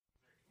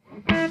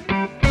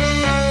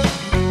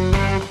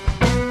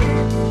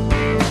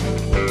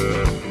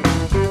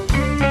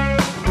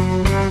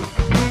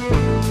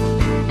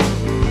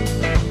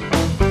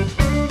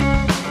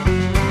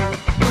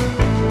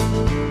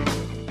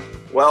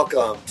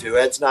Welcome to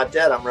Ed's Not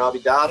Dead. I'm Robbie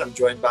Dodd. I'm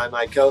joined by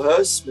my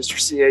co-host, Mr.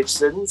 C.H.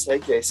 Siddons. Hey,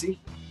 Casey.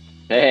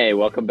 Hey,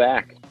 welcome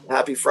back.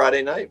 Happy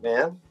Friday night,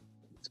 man.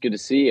 It's good to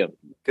see you.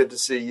 Good to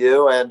see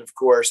you. And, of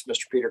course,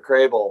 Mr. Peter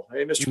Crable.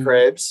 Hey, Mr.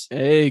 Krabs.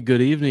 Hey,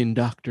 good evening,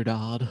 Dr.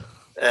 Dodd.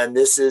 And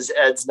this is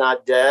Ed's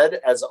Not Dead.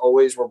 As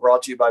always, we're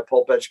brought to you by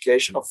Pulp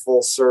Education, a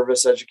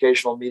full-service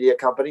educational media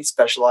company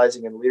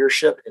specializing in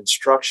leadership,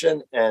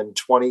 instruction, and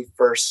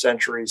 21st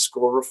century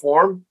school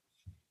reform.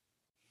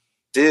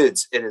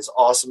 Dudes, it is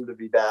awesome to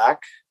be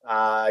back.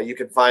 You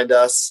can find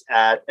us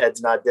at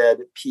Ed's Not Dead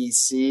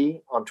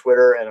PC on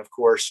Twitter. And, of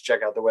course,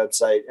 check out the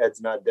website,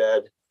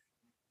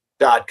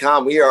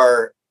 edsnotdead.com. We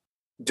are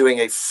doing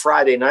a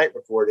Friday night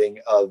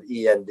recording of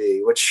END,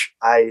 which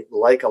I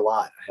like a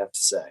lot, I have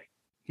to say.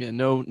 Yeah,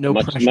 no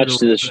much pressure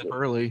to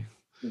early.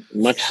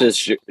 Much to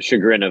the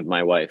chagrin of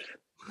my wife.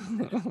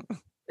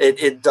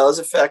 It does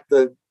affect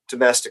the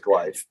domestic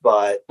life,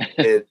 but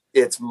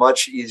it's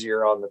much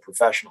easier on the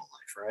professional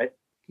life, right?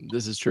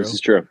 This is true. This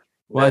is true.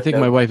 Well, I think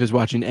my wife is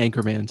watching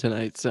Anchorman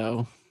tonight,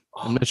 so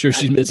I'm not sure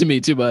she's missing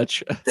me too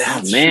much.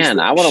 Oh,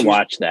 man, I want to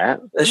watch that.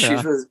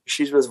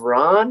 She's with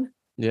Ron.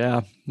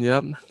 Yeah.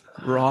 Yep.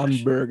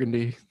 Ron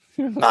Burgundy.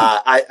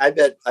 I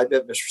bet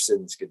Mr.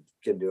 Siddons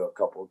can do a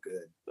couple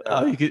good.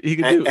 He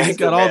can do. He's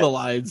got all the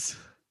lines.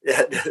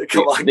 Yeah,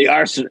 come on. The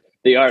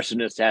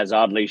arsonist has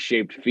oddly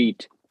shaped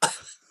feet.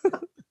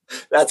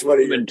 That's what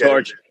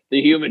The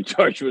Human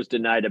Torch was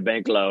denied a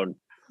bank loan.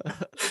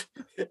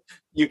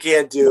 You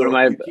can't do.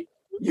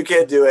 You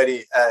can't do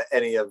any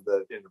of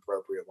the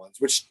inappropriate ones,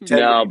 which tend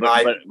to be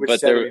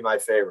my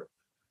favorite.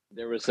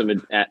 There were some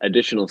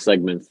additional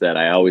segments that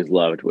I always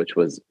loved, which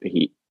was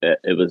they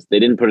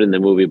didn't put it in the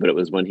movie, but it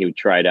was when he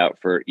tried out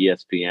for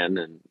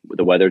ESPN and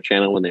the Weather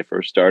Channel when they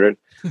first started.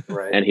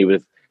 Right. And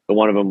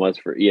one of them was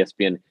for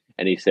ESPN,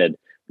 and he said,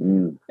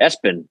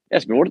 Espen,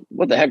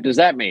 what the heck does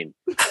that mean?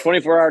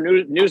 24-hour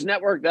news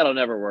network? That'll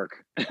never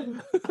work.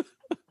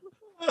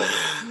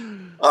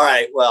 All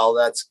right. Well,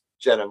 that's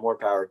Jenna. More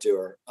power to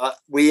her.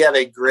 We have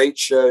a great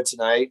show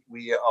tonight.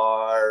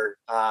 We're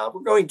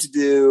going to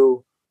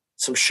do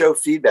some show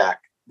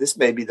feedback. This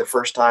may be the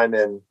first time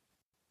in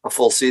a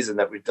full season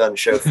that we've done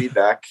show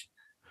feedback,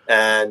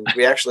 and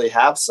we actually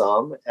have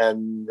some.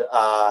 And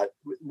are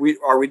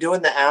we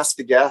doing the Ask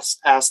the Guest,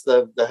 Ask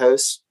the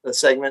Host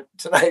segment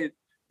tonight,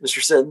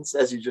 Mr. Siddons,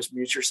 as you just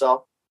mute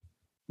yourself?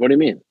 What do you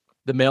mean?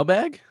 The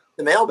mailbag?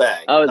 The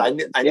mailbag. Oh, I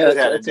knew it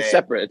had it's a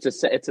separate.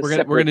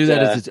 We're gonna do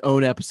that as its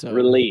own episode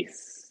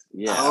release.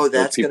 Yeah. Oh,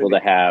 that's for people to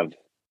have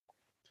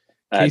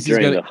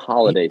during the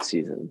holiday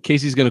season.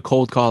 Casey's gonna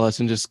cold call us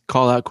and just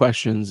call out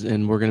questions,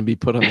 and we're gonna be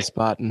put on the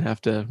spot and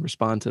have to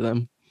respond to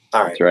them.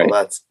 All right. That's right.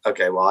 Well, that's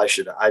okay. Well, I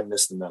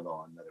missed the memo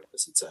on that. It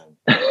was its own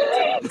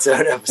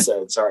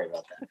episode. Sorry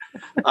about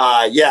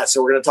that.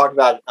 So we're going to talk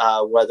about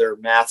whether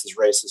math is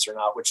racist or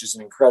not, which is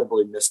an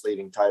incredibly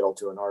misleading title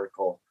to an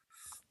article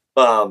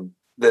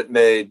that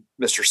made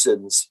Mr.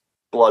 Siddons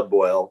blood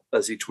boil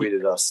as he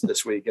tweeted us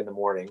this week in the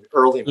morning,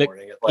 early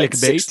morning at like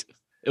clickbait.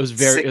 It was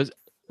very. I think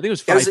it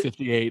was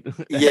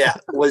 5:58. Yeah,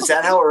 was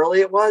that how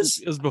early it was?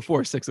 It was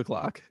before 6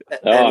 o'clock.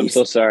 I'm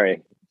so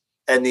sorry.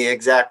 And the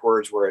exact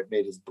words were, "It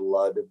made his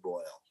blood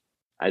boil."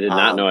 I did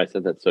not know I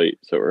said that so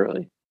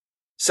early.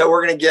 So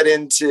we're going to get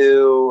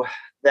into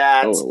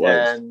that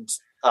and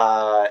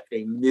a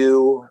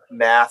new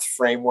math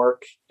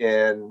framework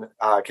in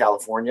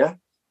California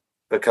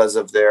because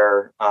of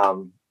their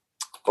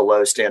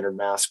below standard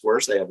math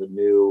scores. They have a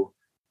new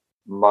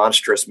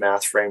monstrous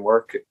math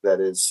framework that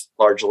is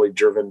largely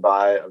driven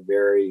by a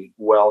very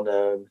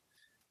well-known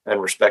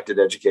and respected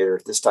educator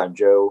at this time,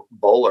 Joe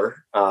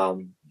Bowler.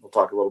 We'll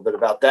talk a little bit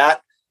about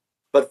that.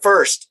 But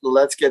first,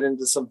 let's get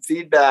into some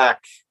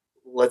feedback.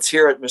 Let's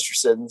hear it, Mr.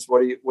 Siddons.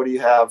 What do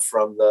you have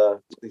from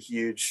the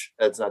huge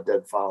Ed's Not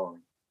Dead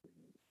following?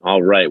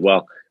 All right.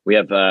 Well, we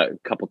have a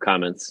couple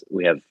comments.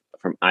 We have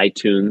from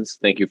iTunes.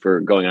 Thank you for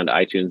going on to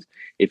iTunes.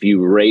 If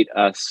you rate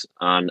us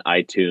on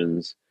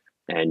iTunes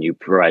and you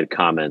provide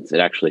comments,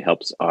 it actually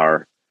helps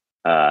our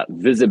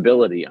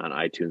visibility on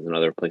iTunes and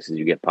other places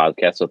you get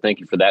podcasts. So thank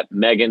you for that.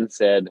 Megan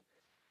said,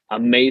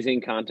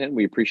 amazing content.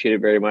 We appreciate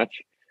it very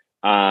much.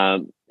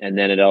 And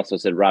then it also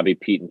said, Robbie,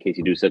 Pete, and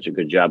Casey do such a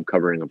good job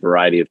covering a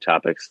variety of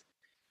topics.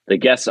 The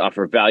guests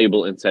offer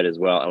valuable insight as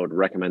well. I would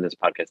recommend this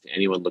podcast to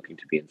anyone looking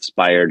to be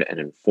inspired and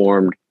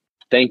informed.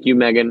 Thank you,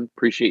 Megan.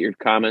 Appreciate your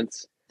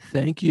comments.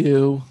 Thank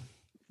you.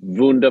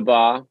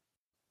 Wunderbar.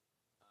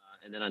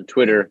 And then on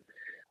Twitter,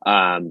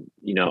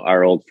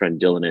 our old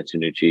friend Dylan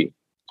Antonucci,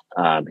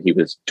 he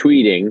was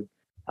tweeting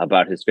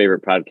about his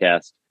favorite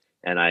podcast,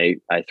 and I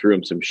threw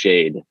him some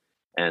shade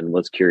and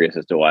was curious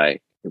as to why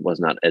it was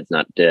not Ed's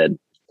Not Dead.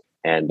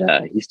 And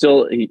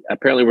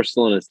apparently we're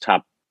still in his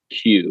top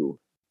queue,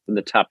 in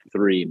the top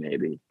 3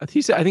 maybe. I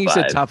think he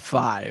said top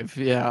 5.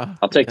 Yeah,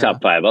 I'll take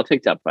top 5. That's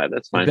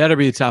fine. It better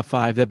be a top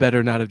 5. That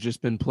better not have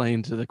just been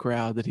playing to the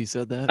crowd that he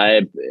said that.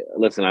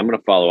 Listen, I'm going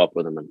to follow up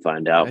with him and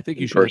find out. I think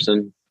you in should.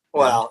 Person.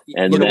 Well,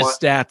 and look at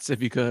stats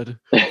if you could.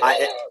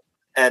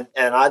 And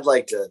I'd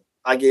like to.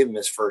 I gave him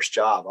his first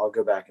job. I'll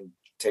go back and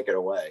take it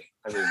away.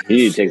 I mean, you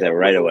need to take that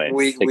right away.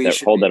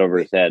 Hold that over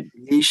his head.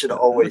 He should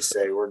always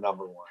say we're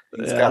number one.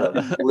 He's got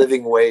a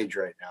living wage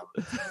right now.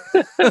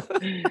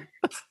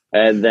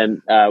 And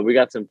then we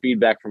got some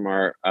feedback from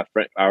our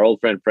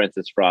old friend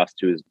Francis Frost,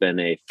 who has been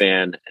a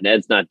fan, and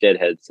Ed's Not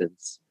Deadhead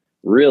since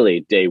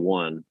really day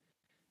one.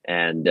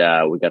 And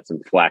we got some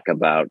back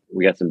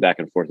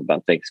and forth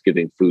about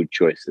Thanksgiving food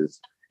choices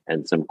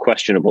and some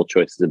questionable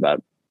choices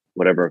about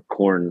whatever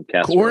corn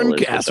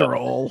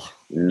casserole.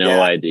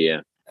 No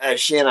idea.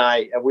 She and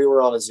I, we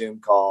were on a Zoom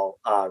call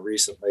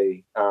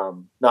recently,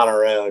 not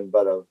our own,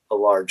 but a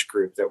large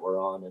group that we're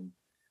on.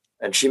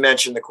 And she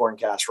mentioned the corn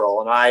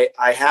casserole. And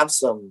I have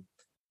some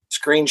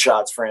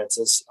screenshots,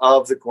 Francis,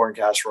 of the corn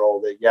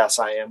casserole that, yes,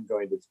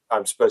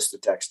 I'm supposed to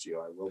text you.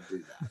 I will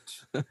do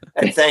that.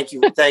 And thank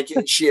you.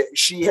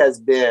 She has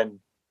been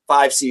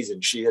 5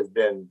 seasons. She has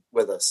been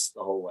with us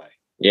the whole way.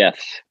 Yes,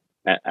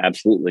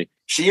 absolutely.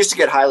 She used to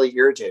get highly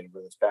irritated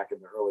with us back in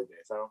the early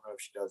days. I don't know if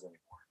she does anymore.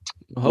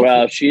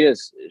 Well, she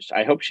is.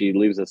 I hope she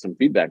leaves us some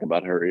feedback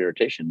about her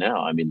irritation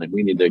now. I mean, like,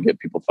 we need to get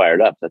people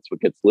fired up. That's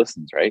what gets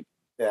listens, right?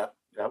 Yeah.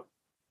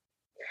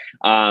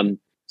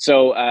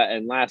 So,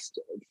 and last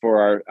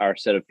for our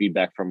set of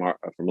feedback from a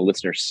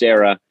listener,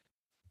 Sarah,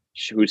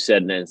 who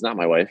said, and it's not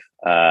my wife,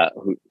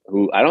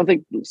 who I don't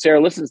think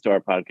Sarah listens to our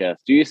podcast.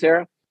 Do you,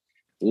 Sarah?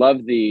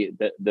 Love the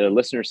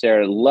listener,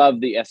 Sarah, loved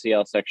the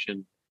SEL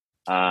section.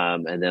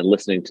 And then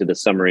listening to the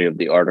summary of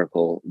the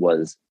article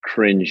was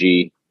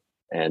cringy.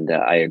 And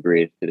I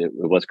agree that it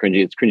was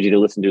cringy. It's cringy to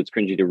listen to. It's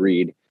cringy to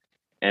read.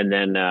 And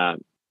then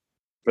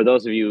for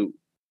those of you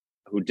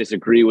who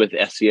disagree with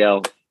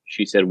SEL,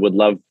 she said, would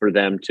love for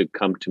them to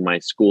come to my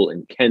school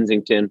in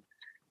Kensington,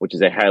 which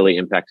is a highly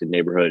impacted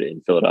neighborhood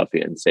in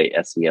Philadelphia, and say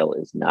SEL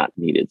is not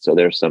needed. So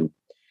there's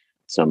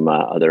some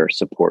other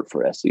support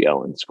for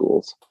SEL in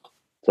schools.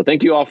 So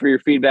thank you all for your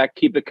feedback.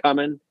 Keep it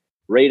coming.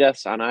 Rate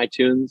us on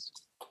iTunes.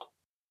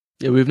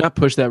 Yeah, we've not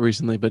pushed that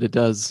recently, but it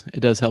does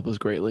help us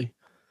greatly.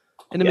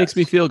 And it makes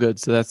me feel good.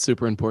 So that's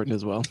super important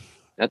as well.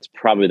 That's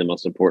probably the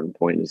most important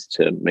point, is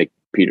to make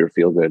Peter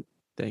feel good.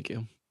 Thank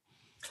you.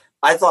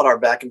 I thought our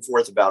back and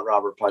forth about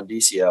Robert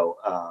Pondicio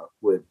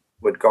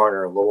would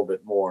garner a little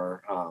bit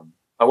more.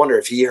 I wonder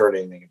if he heard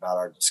anything about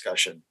our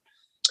discussion.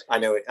 I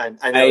know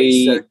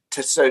he's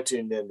so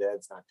tuned in to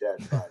Ed's Not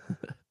Dead. But,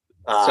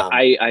 so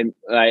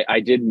I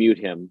did mute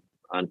him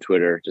on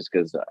Twitter just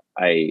because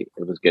it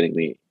was getting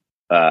me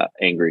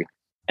angry.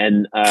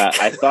 And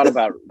I thought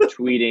about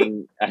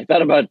tweeting. I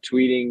thought about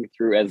tweeting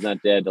through Ed's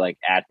Not Dead, like,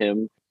 at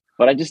him,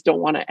 but I just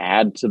don't want to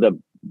add to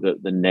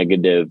the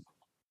negative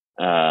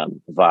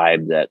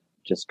vibe that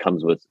just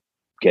comes with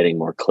getting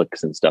more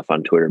clicks and stuff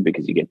on Twitter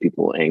because you get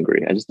people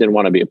angry. I just didn't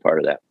want to be a part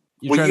of that.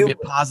 You're trying to be a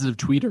positive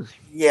tweeter.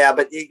 Yeah,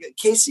 but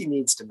Casey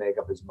needs to make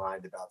up his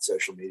mind about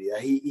social media.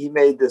 He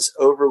made this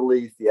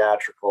overly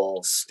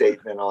theatrical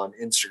statement on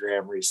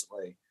Instagram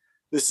recently.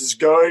 This is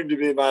going to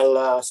be my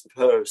last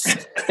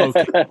post.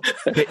 Okay.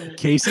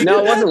 Casey? No,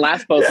 it wasn't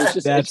last post. It's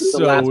just, that's it's so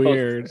last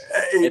weird. Post.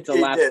 It's a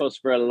last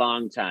post for a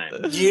long time.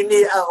 You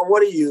need,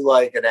 what are you,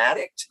 like an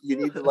addict? You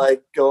need to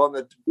like go on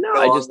the. No,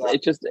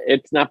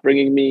 it's not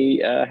bringing me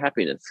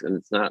happiness, and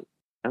it's not.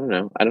 I don't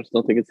know. I just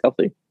don't think it's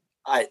healthy.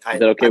 Is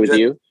that okay with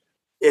you?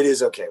 It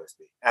is okay with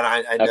me, and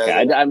I know.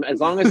 Okay, I'm, as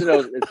long as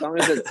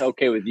it's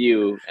okay with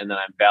you, and then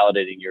I'm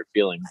validating your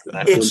feelings. Then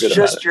I it's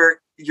just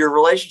your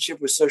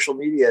relationship with social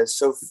media is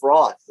so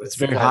fraught. It's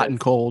very hot and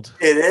cold.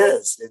 It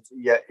is.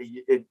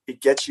 It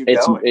gets you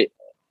going.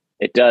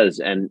 It does,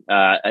 and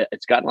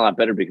it's gotten a lot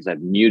better because I've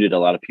muted a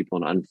lot of people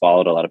and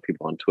unfollowed a lot of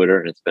people on Twitter,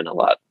 and it's been a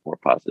lot more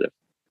positive.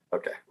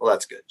 Okay, well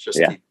that's good.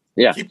 Just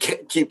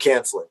keep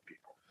canceling people.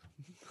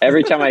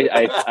 Every time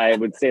I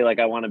would say, like,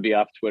 I want to be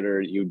off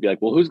Twitter, you'd be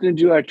like, well, who's going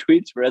to do our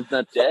tweets for Ed's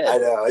Not Dead? I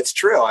know, it's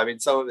true. I mean,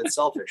 some of it's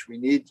selfish. We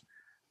need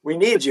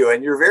you,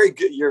 and you're very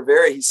good.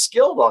 He's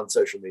skilled on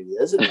social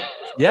media, isn't he?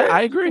 Yeah,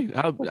 I agree.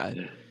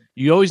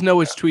 You always know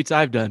which tweets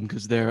I've done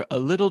because they're a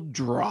little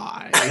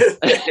dry.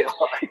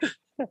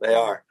 They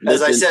are.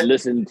 As I said,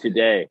 listen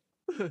today.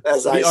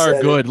 We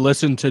are good.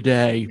 Listen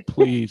today,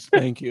 please.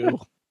 Thank you.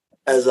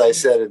 As I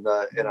said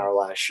in our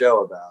last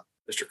show about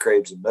Mr.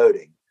 Krabs and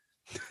emoting,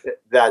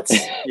 that's,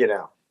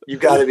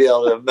 you've got to be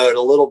able to emote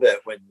a little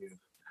bit when you.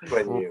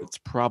 It's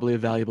probably a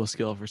valuable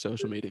skill for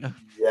social media.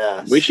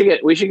 Yeah, we should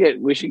get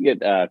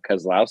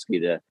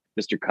Kozlowski to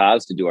Mr.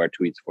 Koz to do our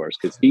tweets for us,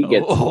 because he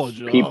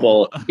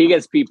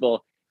gets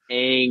people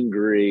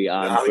angry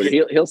on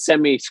Twitter. He'll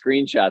send me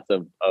screenshots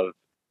of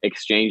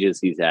exchanges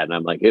he's had, and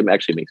I'm like, it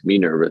actually makes me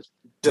nervous.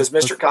 Does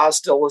Mr. Koz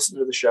still listen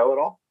to the show at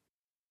all?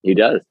 He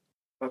does.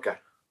 Okay,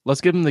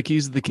 let's give him the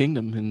keys of the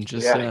kingdom and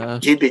just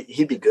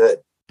he'd be good.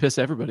 Piss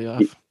everybody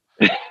off.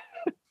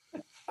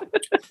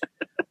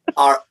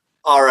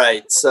 All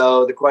right.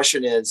 So the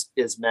question is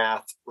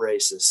math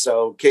racist?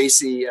 So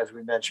Casey, as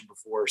we mentioned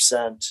before,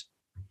 sent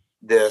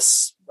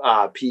this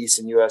piece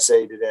in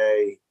USA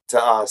Today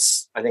to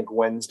us, I think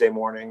Wednesday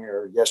morning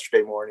or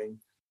yesterday morning,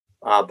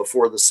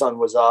 before the sun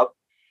was up.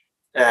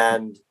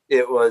 And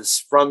it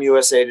was from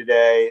USA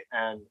Today.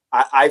 And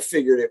I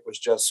figured it was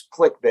just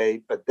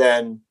clickbait, but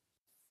then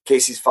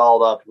Casey's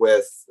followed up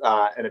with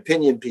an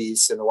opinion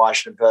piece in the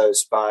Washington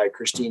Post by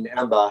Christine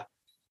Emba,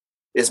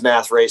 "Is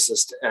Math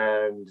Racist?"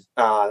 and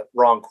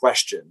Wrong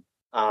Question.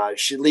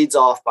 She leads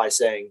off by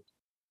saying,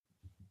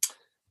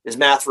 "Is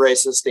math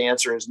racist?" The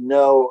answer is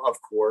no, of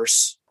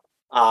course.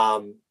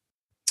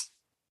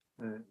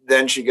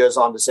 Then she goes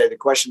on to say, the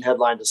question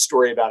headlined a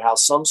story about how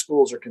some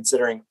schools are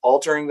considering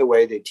altering the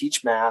way they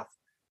teach math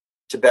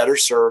to better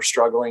serve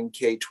struggling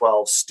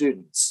K-12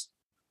 students.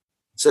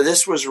 So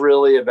this was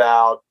really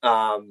about,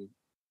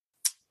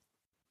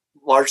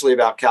 largely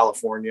about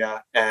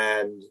California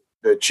and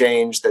the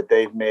change that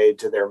they've made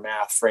to their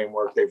math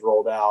framework. They've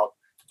rolled out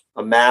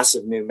a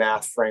massive new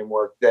math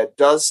framework that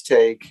does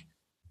take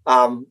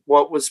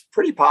what was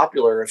pretty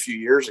popular a few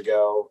years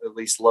ago, at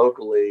least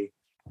locally,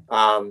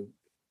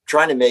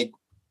 trying to make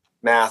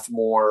math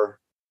more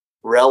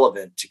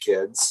relevant to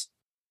kids.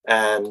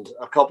 And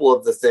a couple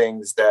of the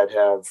things that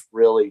have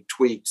really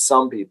tweaked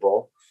some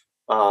people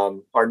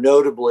are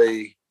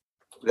notably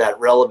that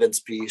relevance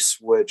piece,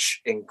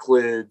 which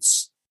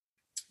includes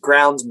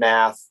grounds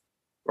math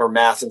or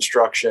math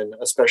instruction,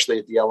 especially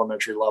at the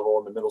elementary level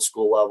and the middle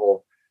school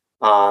level,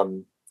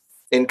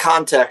 in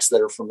contexts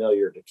that are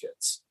familiar to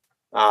kids.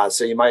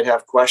 So you might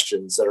have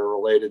questions that are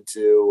related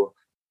to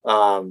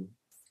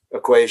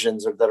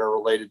equations that are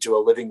related to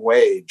a living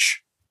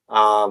wage,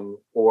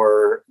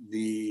 or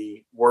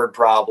the word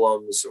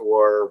problems,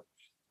 or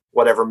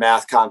whatever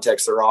math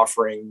context they're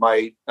offering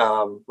might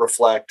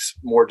reflect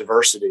more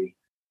diversity,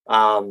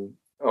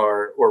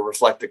 or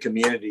reflect the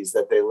communities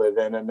that they live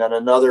in. And then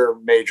another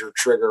major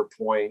trigger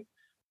point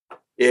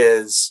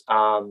is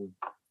kind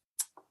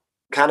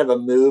of a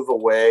move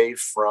away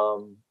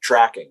from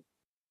tracking,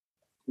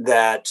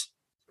 that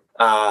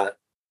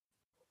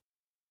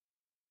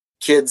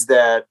kids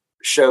that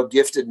show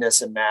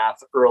giftedness in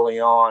math early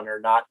on are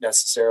not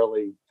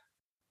necessarily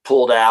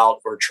pulled out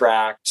or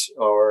tracked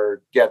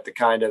or get the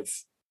kind of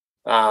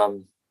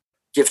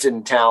gifted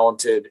and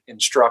talented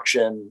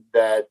instruction,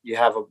 that you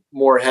have a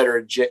more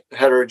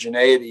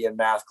heterogeneity in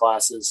math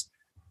classes.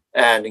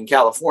 And in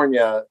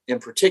California in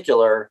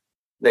particular,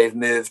 they've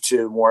moved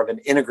to more of an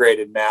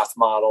integrated math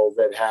model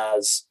that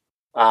has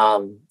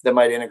that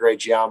might integrate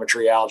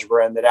geometry,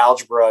 algebra, and that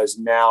algebra is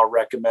now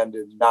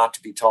recommended not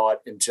to be taught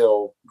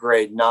until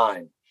grade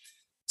 9.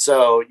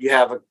 So you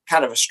have a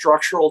kind of a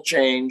structural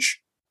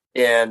change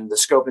in the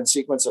scope and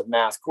sequence of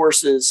math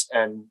courses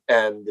and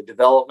the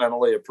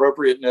developmentally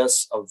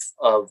appropriateness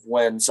of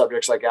when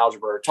subjects like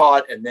algebra are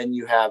taught. And then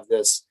you have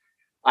this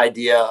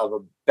idea of a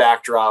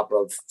backdrop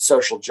of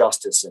social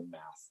justice in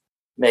math,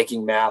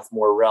 making math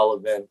more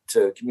relevant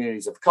to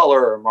communities of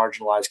color or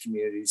marginalized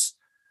communities.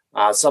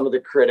 Some of the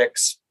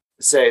critics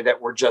say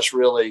that we're just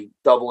really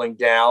doubling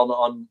down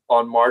on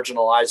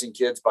marginalizing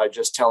kids by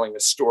just telling a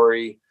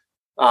story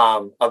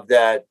of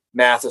that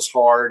math is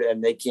hard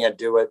and they can't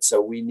do it, so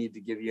we need to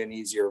give you an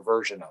easier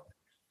version of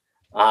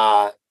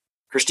it.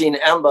 Christine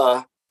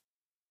Emba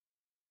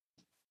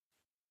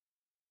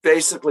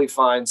basically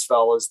finds,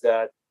 fellas,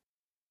 that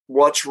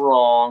what's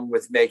wrong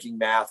with making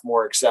math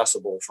more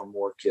accessible for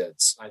more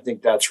kids? I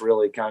think that's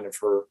really kind of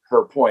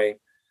her point.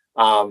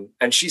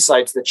 And she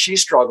cites that she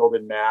struggled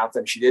in math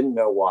and she didn't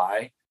know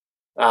why.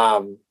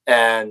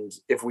 And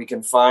if we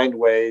can find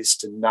ways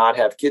to not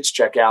have kids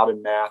check out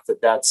in math,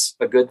 that's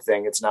a good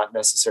thing. It's not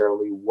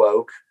necessarily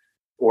woke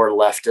or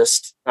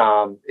leftist.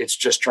 It's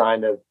just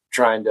trying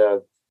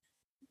to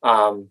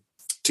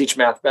teach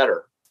math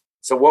better.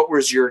 So what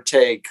was your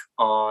take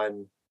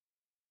on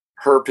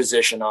her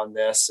position on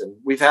this? And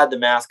we've had the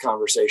math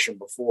conversation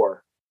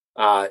before.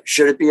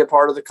 Should it be a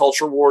part of the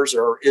culture wars,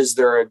 or is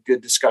there a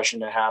good discussion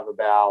to have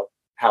about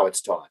how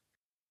it's taught?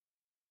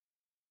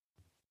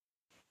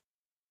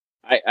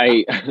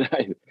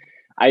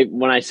 I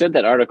when I sent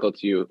that article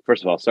to you,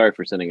 first of all, sorry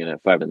for sending it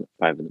at 5 in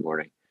the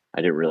morning.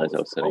 I didn't realize I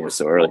was sending it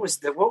so early.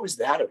 What was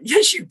that?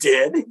 Yes, you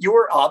did. You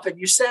were up and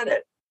you sent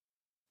it.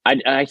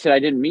 I said I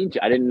didn't mean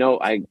to. I didn't know.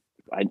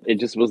 It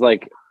just was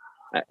like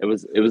it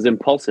was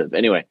impulsive.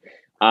 Anyway,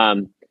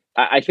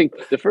 I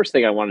think the first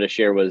thing I wanted to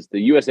share was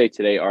the USA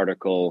Today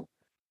article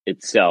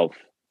itself.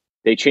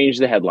 They changed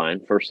the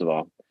headline, first of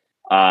all.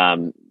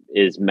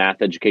 Is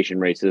math education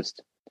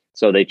racist?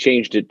 So they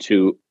changed it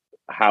to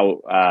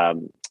how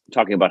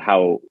talking about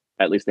how,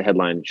 at least the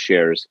headline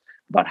shares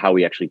about how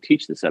we actually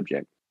teach the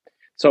subject.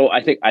 So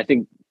I think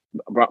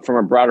from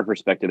a broader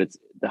perspective, it's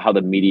how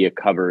the media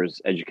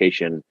covers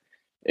education.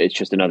 It's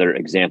just another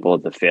example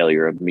of the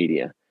failure of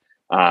media.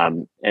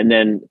 And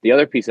then the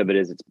other piece of it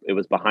is it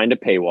was behind a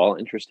paywall.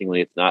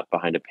 Interestingly, it's not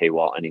behind a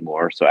paywall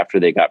anymore. So after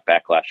they got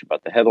backlash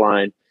about the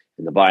headline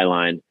and the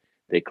byline,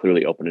 they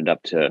clearly opened it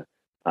up to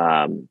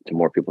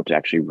more people to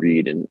actually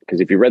read. And because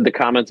if you read the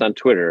comments on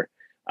Twitter,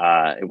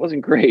 it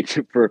wasn't great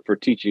for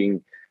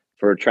teaching,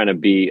 for trying to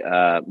be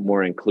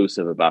more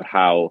inclusive about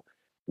how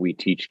we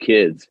teach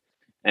kids.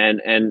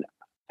 And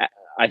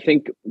I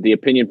think the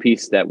opinion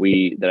piece that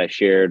I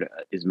shared,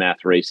 Is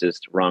Math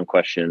Racist? Wrong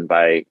Question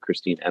by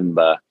Christine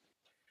Emba.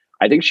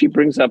 I think she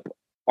brings up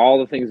all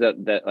the things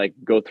that like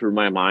go through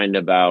my mind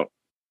about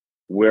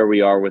where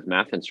we are with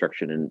math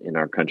instruction in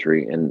our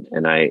country,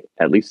 and I,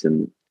 at least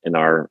in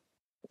my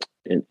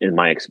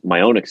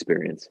own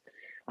experience,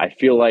 I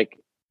feel like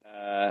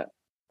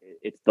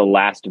it's the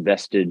last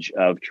vestige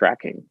of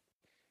tracking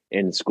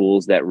in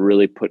schools that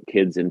really put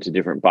kids into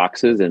different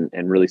boxes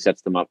and really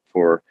sets them up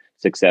for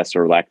success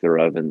or lack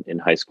thereof in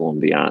high school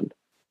and beyond.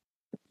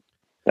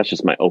 That's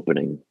just my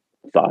opening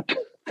thought.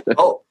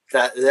 Oh,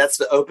 that's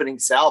the opening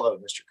salvo,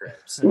 Mr.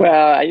 Krabs.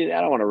 Well, I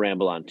don't want to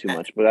ramble on too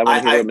much, but I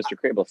want to hear what Mr.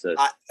 Crable says.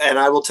 And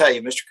I will tell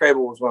you, Mr.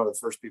 Crable was one of the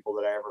first people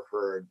that I ever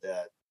heard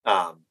that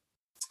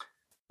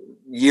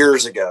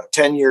years ago,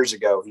 10 years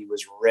ago, he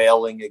was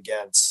railing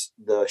against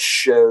the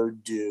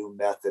show-do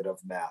method of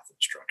math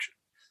instruction.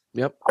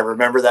 Yep. I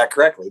remember that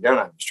correctly, don't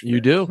I, Mr. Krabs?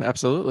 You do,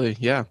 absolutely,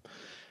 yeah.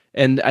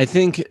 And I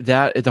think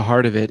that at the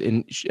heart of it,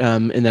 in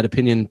that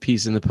opinion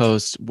piece in the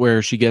Post,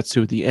 where she gets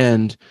to at the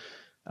end,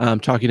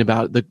 talking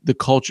about the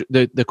culture,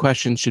 the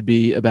question should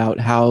be about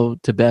how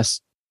to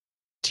best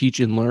teach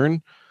and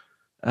learn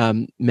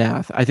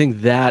math. I think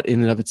that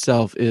in and of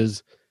itself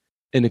is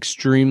an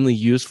extremely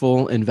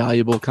useful and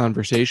valuable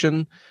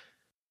conversation.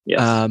 Yes.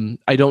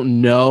 I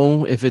don't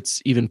know if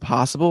it's even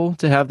possible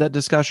to have that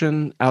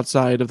discussion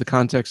outside of the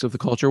context of the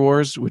culture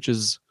wars, which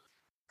is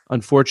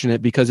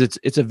unfortunate because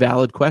it's a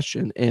valid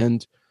question.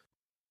 And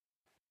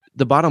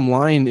the bottom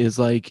line is,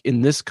 like,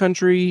 in this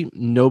country,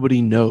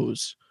 nobody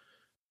knows.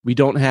 We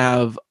don't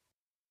have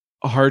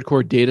a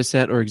hardcore data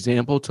set or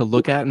example to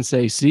look at and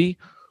say, see,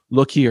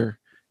 look here,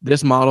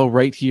 this model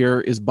right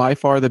here is by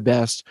far the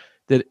best,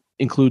 that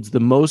includes the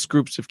most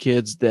groups of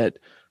kids, that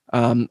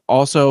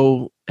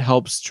also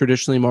helps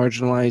traditionally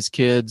marginalized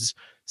kids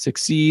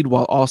succeed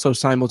while also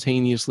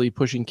simultaneously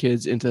pushing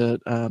kids into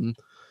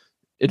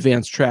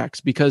advanced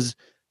tracks. Because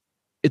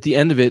at the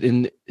end of it,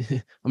 and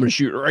I'm going to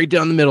shoot right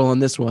down the middle on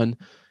this one,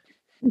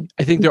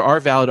 I think there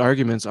are valid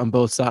arguments on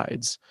both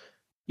sides.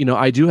 You know,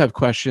 I do have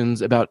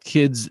questions about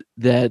kids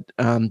that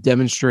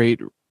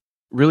demonstrate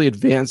really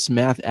advanced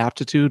math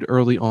aptitude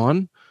early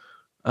on,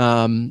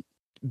 kind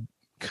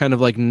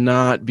of like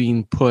not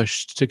being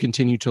pushed to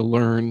continue to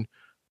learn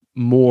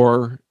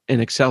more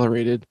and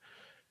accelerated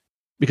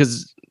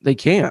because they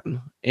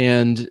can.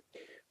 And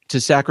to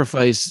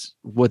sacrifice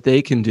what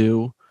they can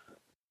do,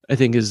 I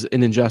think, is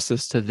an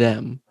injustice to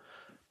them.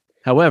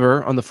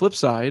 However, on the flip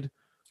side,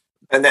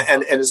 and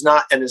it's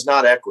not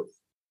equity.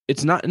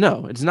 It's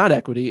not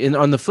equity. And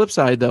on the flip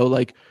side, though,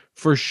 like,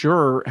 for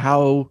sure,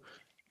 how,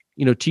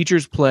 you know,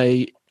 teachers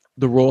play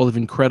the role of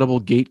incredible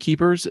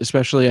gatekeepers,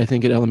 especially I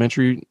think at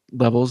elementary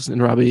levels.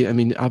 And Robbie, I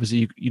mean,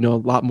 obviously you know a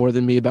lot more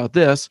than me about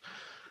this,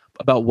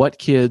 about what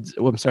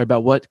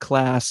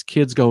class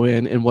kids go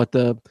in and what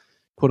the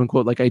quote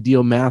unquote like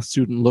ideal math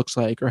student looks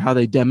like, or how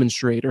they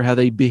demonstrate, or how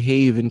they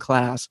behave in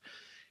class.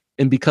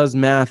 And because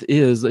math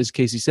is, as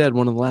Casey said,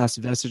 one of the last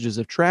vestiges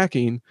of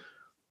tracking,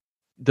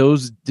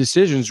 those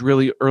decisions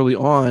really early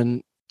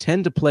on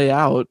tend to play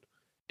out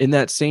in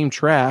that same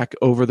track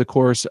over the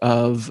course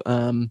of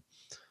a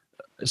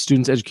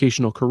student's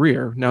educational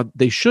career. Now,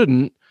 they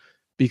shouldn't,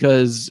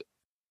 because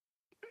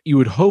you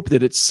would hope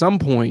that at some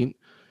point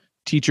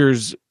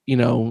teachers, you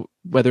know,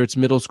 whether it's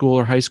middle school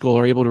or high school,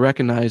 are able to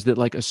recognize that,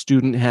 like, a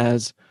student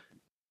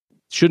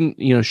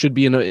should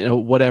be in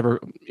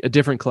a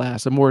different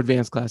class, a more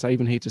advanced class. I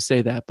even hate to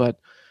say that, but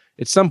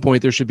at some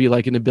point there should be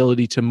like an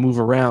ability to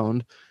move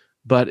around.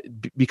 But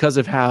because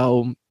of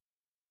how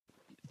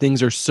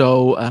things are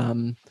so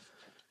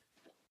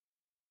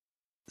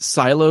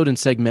siloed and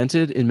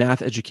segmented in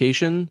math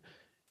education,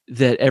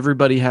 that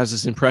everybody has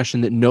this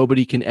impression that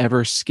nobody can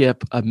ever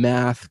skip a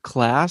math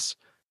class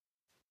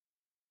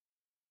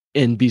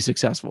and be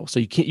successful.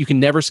 So you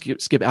can never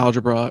skip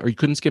algebra, or you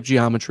couldn't skip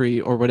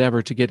geometry or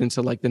whatever to get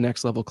into like the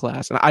next level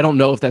class. And I don't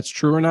know if that's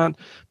true or not,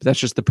 but that's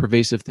just the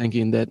pervasive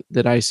thinking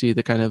that I see,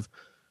 that kind of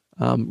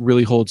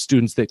really holds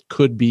students that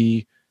could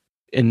be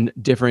in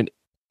different,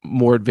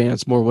 more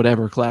advanced, more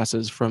whatever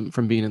classes from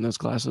being in those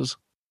classes.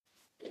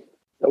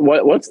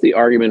 What's the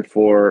argument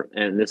for,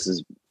 and this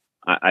is,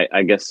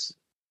 I guess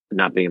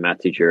not being a math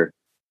teacher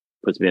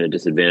puts me at a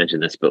disadvantage in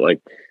this, but like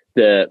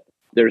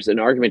there's an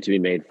argument to be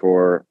made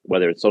for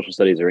whether it's social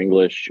studies or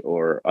English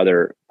or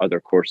other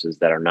courses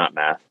that are not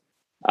math,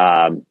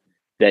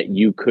 that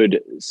you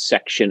could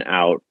section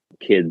out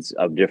kids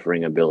of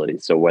differing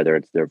abilities. So whether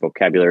it's their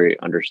vocabulary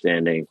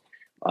understanding,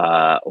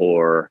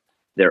 or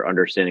their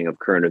understanding of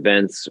current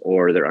events,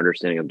 or their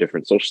understanding of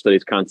different social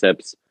studies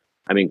concepts.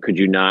 I mean, could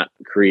you not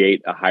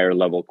create a higher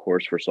level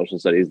course for social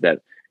studies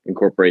that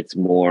incorporates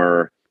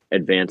more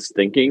advanced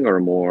thinking or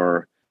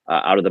more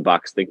out of the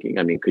box thinking?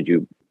 I mean, couldn't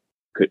you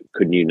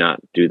not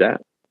do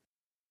that?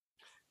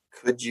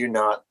 Could you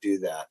not do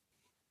that?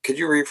 Could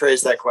you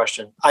rephrase that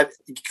question?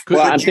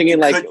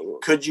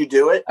 Could you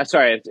do it?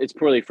 Sorry, it's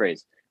poorly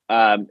phrased.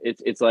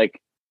 It's like,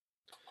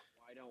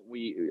 why don't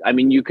we? I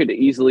mean, you could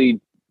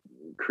easily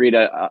create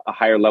a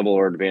higher level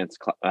or advanced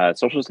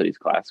social studies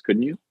class,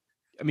 couldn't you?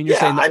 I mean, you're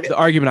saying the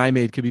argument I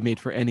made could be made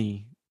for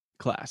any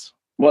class.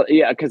 Well,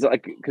 yeah,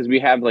 because we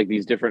have like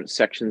these different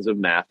sections of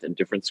math in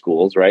different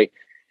schools, right?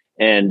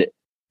 And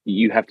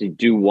you have to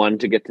do one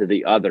to get to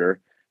the other.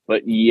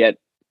 but yet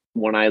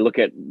when I look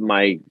at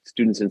my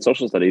students in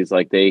social studies,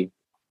 like I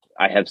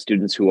have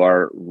students who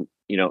are,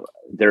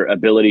 their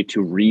ability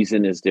to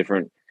reason is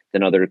different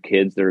than other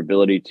kids. Their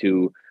ability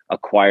to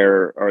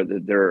acquire or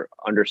their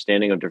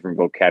understanding of different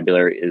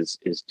vocabulary is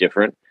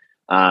different.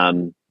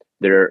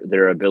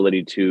 Their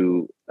ability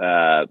to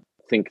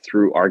think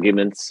through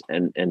arguments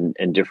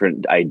and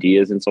different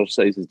ideas in social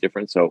studies is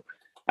different. So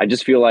I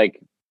just feel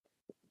like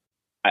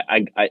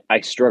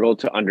I struggle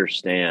to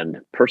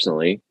understand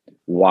personally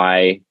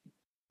why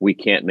we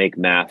can't make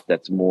math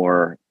that's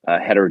more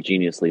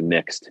heterogeneously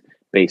mixed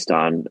based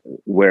on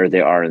where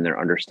they are in their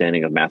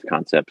understanding of math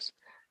concepts.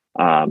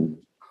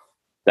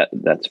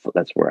 That's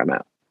where I'm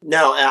at.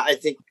 No, I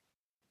think,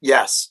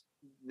 yes,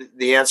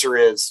 the answer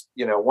is,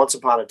 once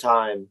upon a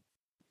time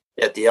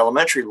at the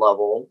elementary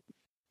level,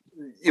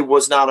 it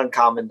was not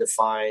uncommon to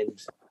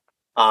find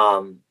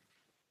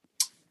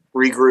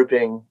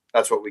regrouping.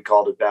 That's what we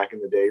called it back in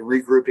the day,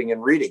 regrouping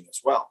and reading as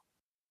well.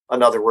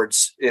 In other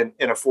words, in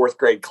a fourth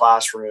grade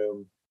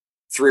classroom,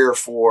 3 or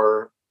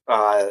 4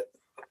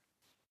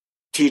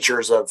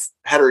 teachers of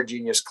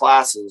heterogeneous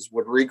classes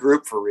would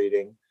regroup for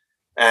reading,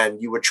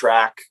 and you would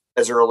track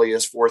as early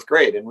as 4th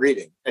grade in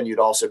reading, and you'd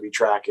also be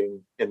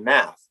tracking in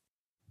math.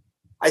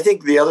 I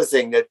think the other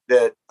thing that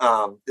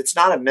it's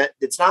not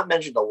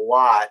mentioned a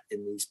lot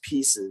in these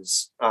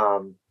pieces,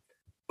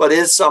 but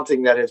is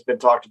something that has been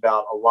talked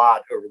about a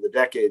lot over the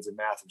decades in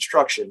math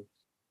instruction,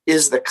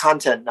 is the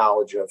content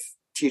knowledge of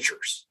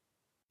teachers.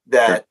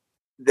 That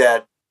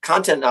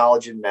content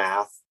knowledge in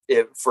math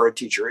for a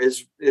teacher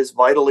is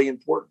vitally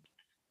important.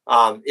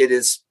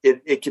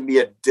 It can be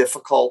a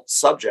difficult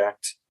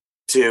subject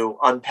to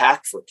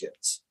unpack for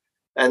kids.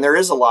 And there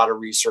is a lot of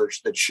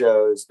research that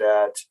shows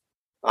that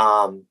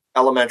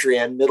elementary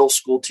and middle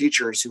school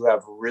teachers who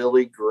have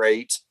really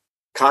great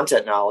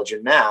content knowledge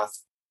in math,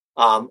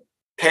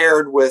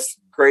 paired with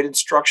great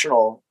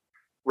instructional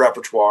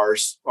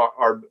repertoires,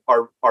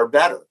 are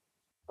better.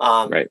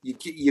 Right.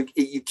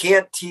 You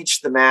can't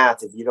teach the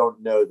math if you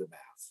don't know the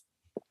math,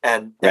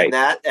 and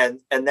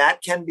that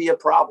can be a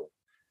problem.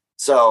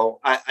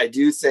 So I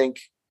do think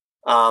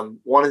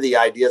one of the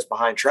ideas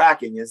behind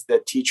tracking is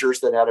that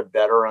teachers that had a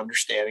better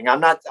understanding. I'm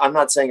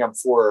not saying I'm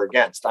for or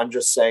against. I'm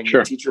just saying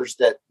the teachers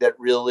that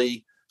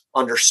really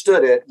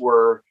understood it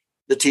were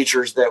the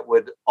teachers that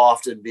would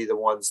often be the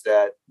ones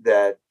that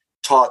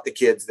taught the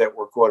kids that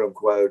were quote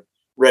unquote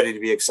ready to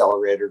be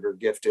accelerated or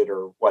gifted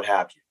or what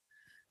have you.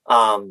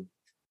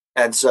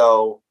 And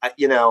so,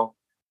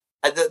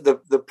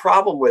 the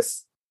problem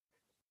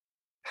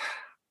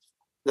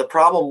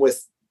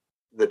with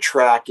the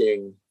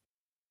tracking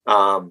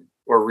or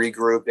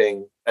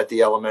regrouping at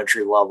the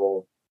elementary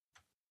level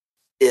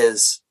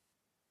is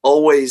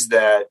always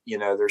that,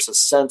 there's a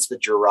sense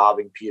that you're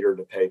robbing Peter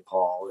to pay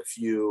Paul.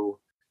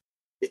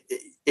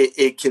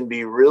 It can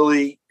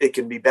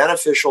be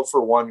beneficial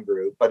for one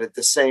group, but at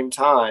the same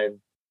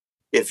time,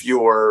 if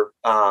you're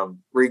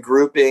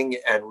regrouping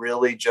and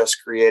really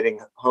just creating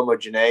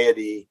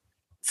homogeneity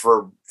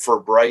for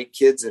bright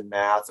kids in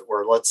math,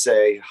 or let's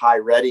say high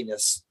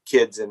readiness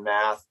kids in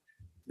math,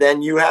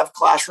 then you have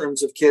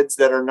classrooms of kids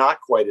that are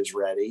not quite as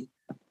ready,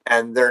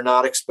 and they're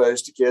not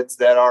exposed to kids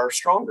that are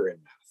stronger in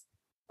math.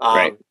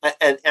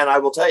 And I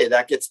will tell you,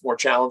 that gets more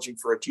challenging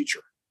for a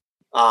teacher.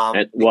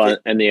 And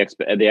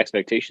the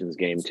expectations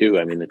game too.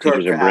 I mean, the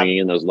teachers are bringing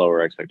in those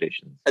lower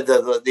expectations.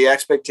 The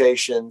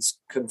expectations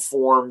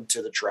conform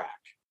to the track,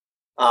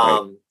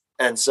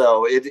 and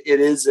so it's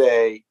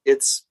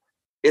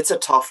a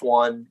tough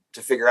one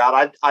to figure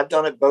out. I've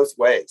done it both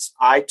ways.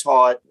 I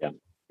taught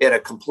in a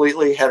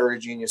completely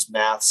heterogeneous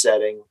math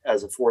setting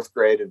as a 4th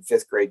grade and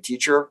 5th grade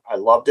teacher. I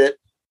loved it.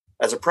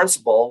 As a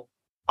principal,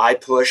 I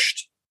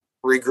pushed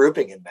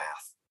regrouping in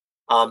math.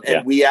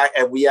 We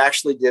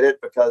actually did it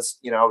because,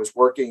 I was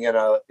working in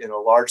a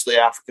largely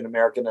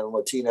African-American and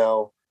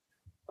Latino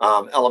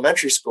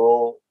elementary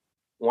school.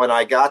 When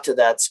I got to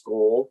that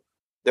school,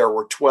 there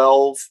were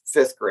 12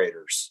 5th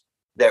graders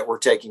that were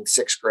taking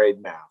 6th grade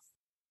math.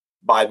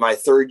 By my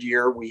 3rd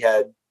year, we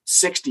had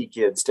 60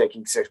 kids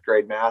taking 6th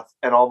grade math,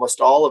 and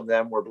almost all of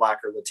them were Black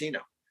or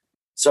Latino.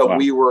 So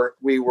we were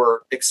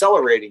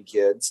accelerating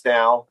kids.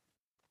 Now,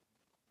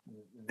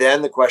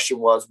 then the question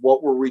was,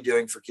 what were we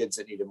doing for kids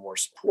that needed more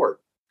support?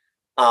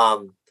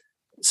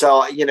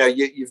 So,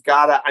 you've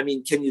got to,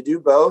 can you do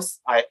both?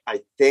 I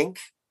think,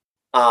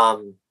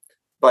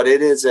 but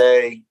it is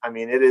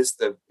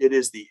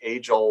the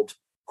age old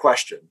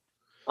question.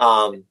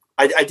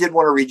 I did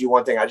want to read you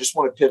one thing. I just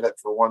want to pivot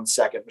for 1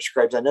 second, Mr.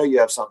 Krebs. I know you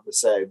have something to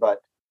say,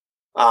 but,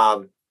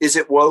 is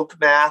it woke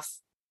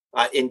math?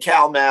 In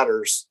Cal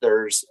Matters,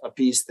 there's a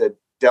piece that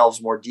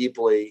delves more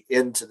deeply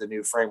into the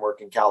new framework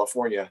in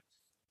California.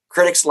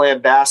 Critics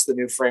lambast the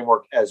new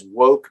framework as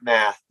woke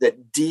math that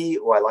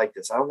I like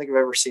this. I don't think I've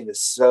ever seen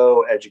this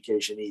so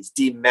education-ease.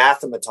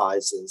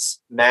 Demathematizes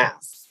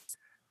math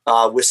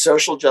with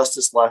social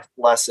justice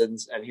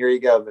lessons. And here you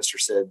go, Mr.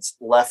 Sids,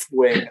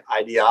 left-wing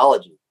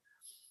ideology.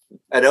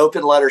 An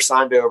open letter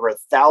signed by over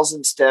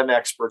 1,000 STEM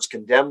experts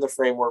condemned the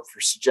framework for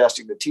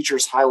suggesting that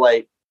teachers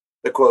highlight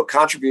the quote,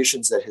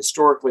 contributions that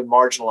historically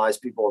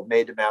marginalized people have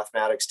made to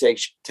mathematics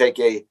take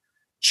a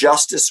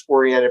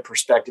justice-oriented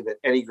perspective at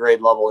any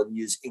grade level and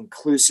use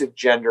inclusive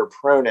gender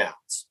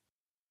pronouns.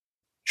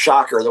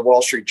 Shocker, the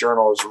Wall Street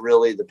Journal is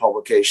really the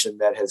publication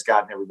that has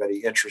gotten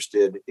everybody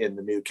interested in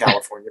the new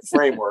California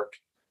framework.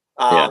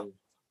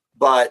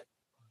 But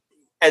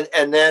then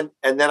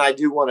I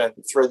do want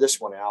to throw this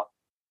one out.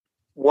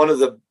 One of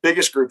the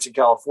biggest groups in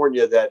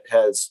California that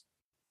has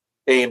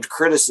aimed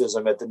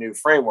criticism at the new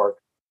framework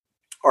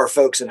are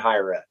folks in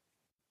higher ed,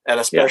 and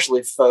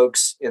especially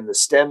folks in the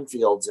STEM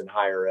fields in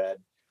higher ed.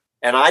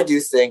 And I do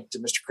think, to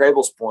Mr.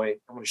 Crable's point,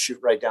 I'm going to shoot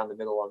right down the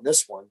middle on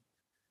this one.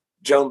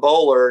 Joe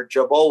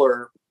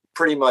Boller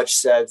pretty much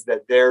says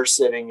that they're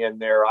sitting in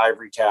their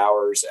ivory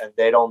towers and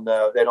they don't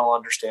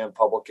understand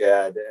public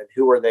ed, and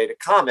who are they to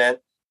comment?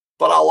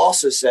 But I'll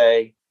also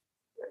say,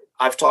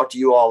 I've talked to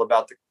you all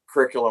about the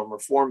curriculum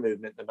reform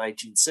movement in the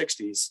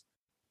 1960s.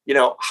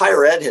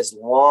 Higher ed has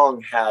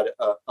long had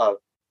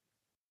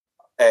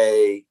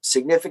a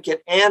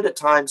significant and at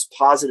times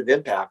positive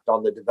impact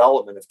on the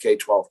development of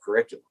K-12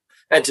 curriculum.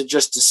 And to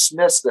just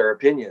dismiss their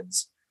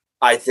opinions,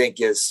 I think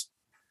is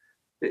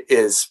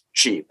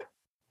cheap.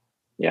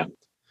 Yeah.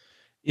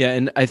 Yeah.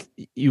 And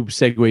you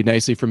segued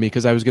nicely for me,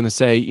 because I was going to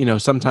say,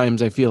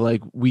 sometimes I feel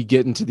like we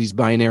get into these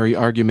binary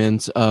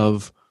arguments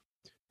of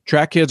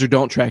track kids or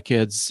don't track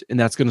kids, and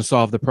that's going to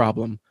solve the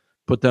problem.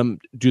 Put them,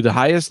 do the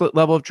highest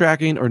level of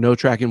tracking or no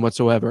tracking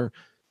whatsoever,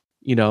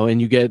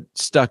 and you get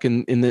stuck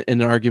in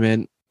an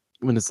argument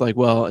when it's like,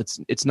 well,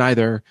 it's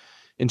neither.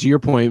 And to your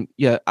point,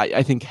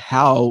 I think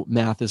how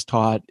math is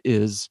taught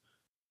is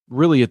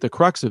really at the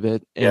crux of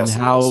it, and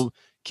how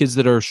kids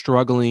that are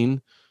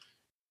struggling,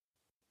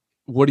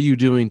 what are you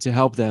doing to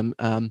help them?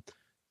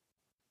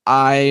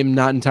 I'm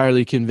not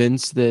entirely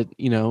convinced that,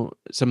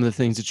 some of the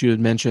things that you had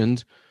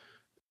mentioned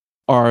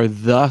are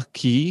the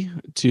key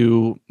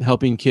to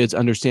helping kids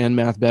understand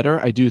math better.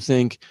 I do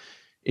think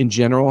in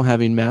general,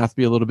 having math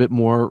be a little bit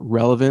more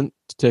relevant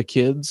to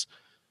kids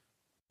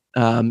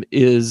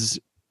is,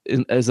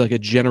 as like a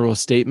general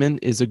statement,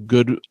 is a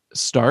good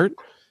start.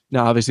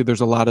 Now, obviously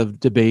there's a lot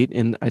of debate,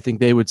 and I think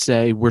they would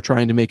say we're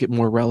trying to make it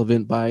more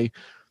relevant by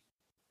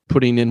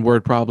putting in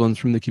word problems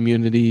from the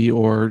community,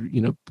 or,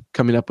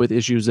 coming up with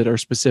issues that are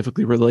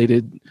specifically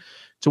related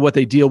to what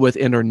they deal with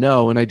and or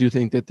know. And I do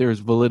think that there's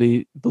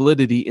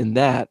validity in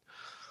that.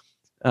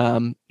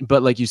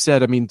 But like you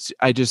said, I mean,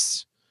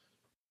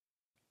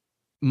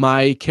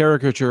 my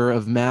caricature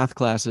of math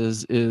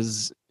classes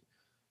is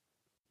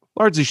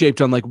largely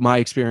shaped on like my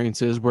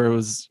experiences, where it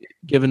was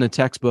given a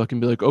textbook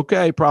and be like,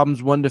 okay,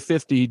 problems 1 to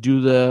 50,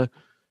 do the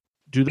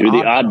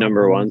odd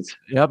number ones.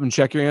 Yep. And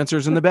check your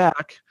answers in the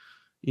back.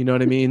 You know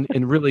what I mean?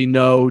 And really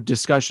no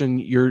discussion.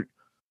 You're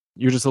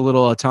just a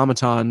little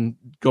automaton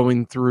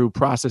going through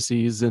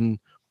processes and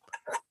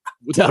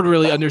without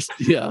really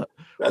understanding. Yeah.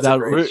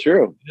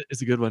 True.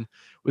 It's a good one.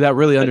 Without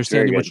really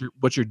understanding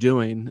what you're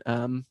doing.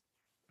 And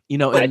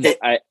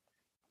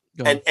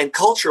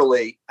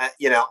culturally,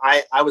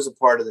 I was a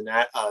part of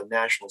the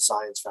National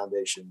Science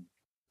Foundation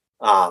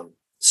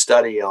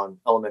study on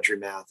elementary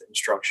math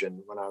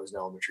instruction when I was an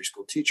elementary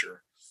school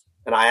teacher,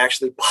 and I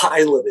actually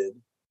piloted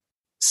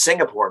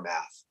Singapore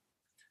math.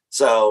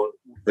 So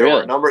there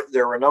were a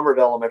number of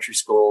elementary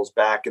schools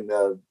back in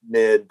the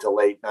mid to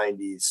late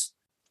 90s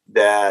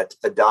that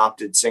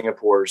adopted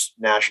Singapore's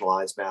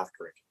nationalized math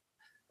curriculum.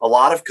 A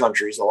lot of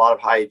countries, a lot of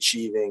high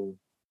achieving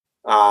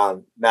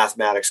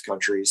mathematics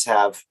countries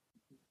have,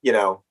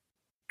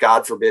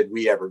 God forbid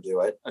we ever do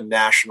it, a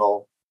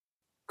national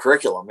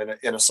curriculum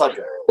in a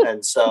subject.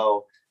 And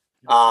so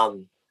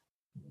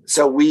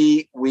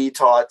we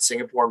taught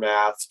Singapore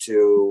math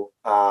to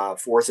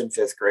 4th and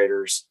 5th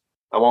graders.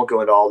 I won't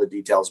go into all the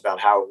details about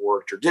how it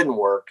worked or didn't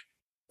work,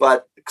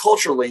 but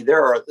culturally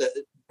there are,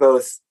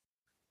 both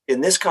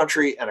in this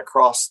country and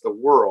across the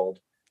world,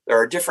 there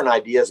are different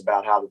ideas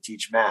about how to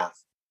teach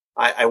math.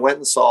 I went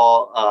and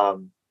saw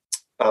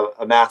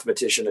a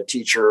mathematician, a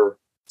teacher,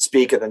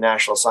 speak at the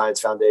National Science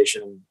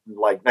Foundation in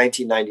like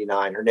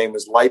 1999. Her name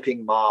was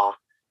Liping Ma.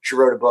 She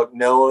wrote a book,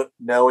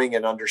 Knowing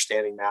and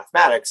Understanding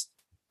Mathematics.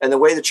 And the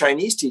way the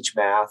Chinese teach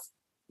math,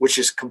 which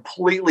is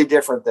completely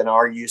different than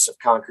our use of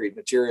concrete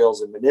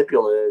materials and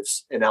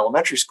manipulatives in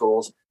elementary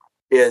schools,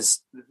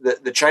 is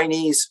the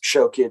Chinese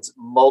show kids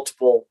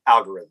multiple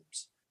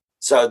algorithms.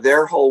 So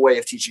their whole way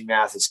of teaching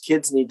math is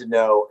kids need to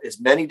know as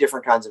many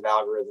different kinds of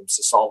algorithms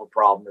to solve a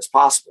problem as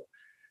possible.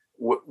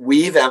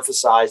 We've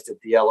emphasized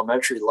at the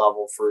elementary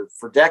level for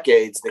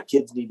decades that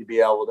kids need to be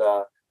able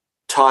to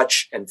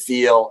touch and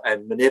feel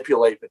and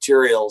manipulate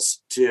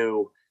materials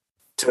to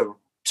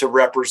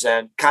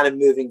represent, kind of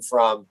moving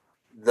from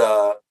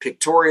the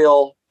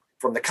pictorial,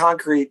 from the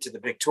concrete to the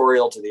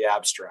pictorial to the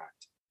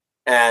abstract.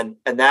 And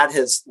that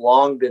has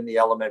long been the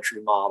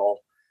elementary model.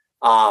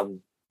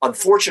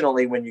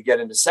 Unfortunately, when you get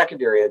into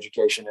secondary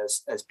education,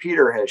 as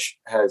Peter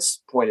has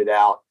pointed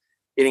out,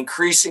 it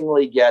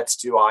increasingly gets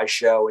to I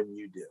show and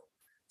you do.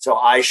 So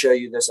I show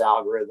you this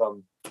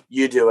algorithm,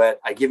 you do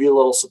it, I give you a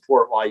little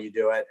support while you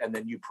do it, and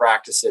then you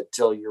practice it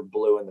till you're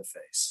blue in the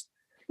face.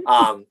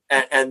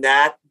 And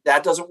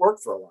that doesn't work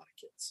for a lot of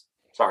kids.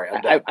 Sorry,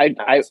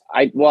 I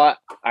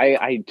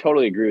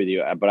totally agree with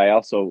you, but I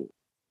also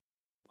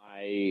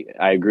I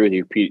agree with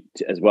you, Pete,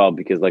 as well,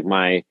 because like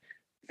my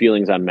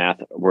feelings on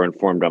math were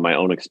informed on my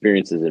own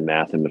experiences in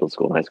math in middle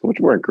school and high school, which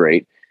weren't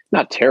great,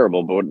 not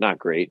terrible, but not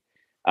great.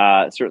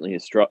 Certainly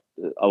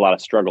a lot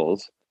of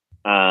struggles,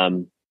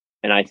 and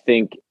I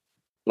think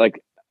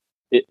like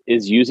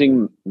is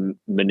using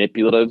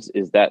manipulatives.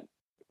 Is that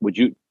would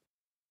you?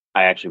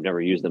 I actually have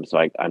never used them,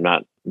 so I'm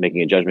not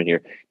making a judgment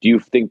here. Do you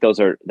think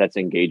that's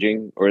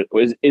engaging, or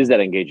is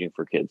that engaging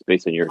for kids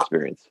based on your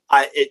experience?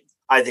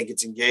 I think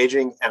it's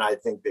engaging, and I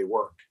think they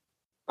work.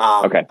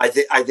 Okay.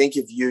 I think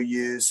if you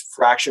use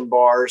fraction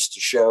bars to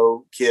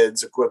show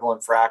kids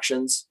equivalent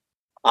fractions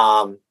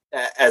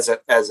as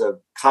a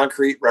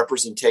concrete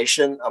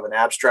representation of an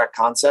abstract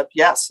concept,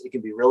 yes, it can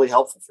be really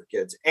helpful for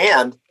kids.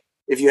 And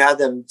if you have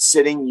them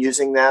sitting,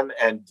 using them,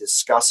 and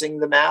discussing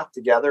the math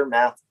together,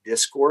 math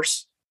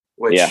discourse,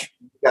 which you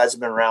guys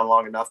have been around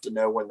long enough to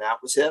know when that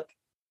was hip,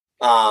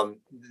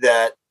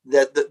 that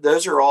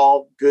those are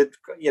all good.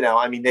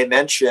 I mean, they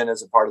mention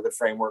as a part of the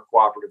framework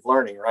cooperative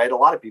learning, right? A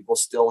lot of people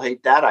still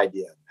hate that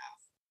idea in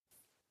math.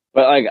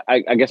 But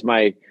I guess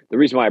the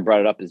reason why I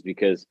brought it up is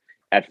because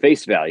at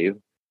face value,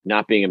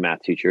 not being a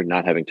math teacher,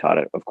 not having taught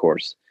it, of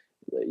course,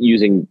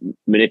 using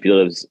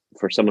manipulatives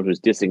for someone who's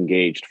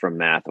disengaged from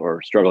math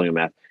or struggling in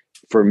math,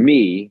 for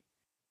me,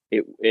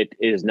 it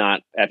is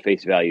not at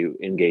face value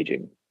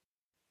engaging.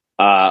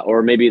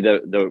 Or maybe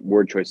the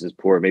word choice is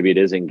poor. Maybe it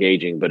is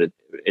engaging, but it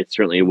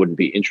certainly wouldn't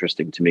be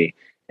interesting to me,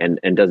 and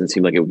doesn't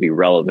seem like it would be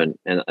relevant.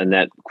 And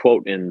that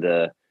quote in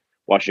the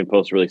Washington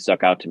Post really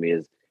stuck out to me: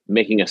 is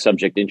making a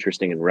subject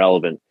interesting and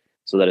relevant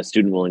so that a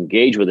student will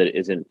engage with it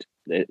isn't,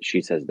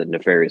 she says, the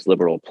nefarious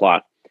liberal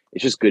plot.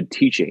 It's just good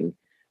teaching.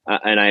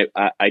 And I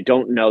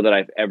don't know that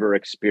I've ever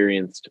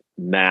experienced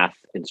math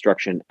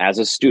instruction as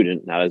a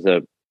student, not as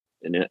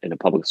in a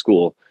public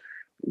school,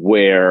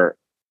 where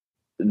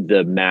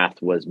the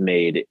math was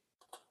made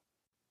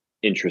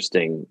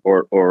interesting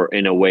or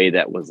in a way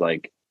that was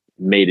like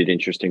made it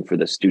interesting for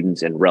the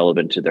students and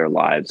relevant to their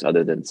lives,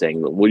 other than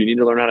saying, well, you need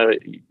to learn how to,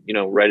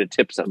 write a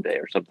tip someday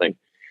or something.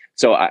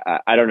 So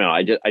I don't know.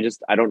 I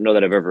don't know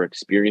that I've ever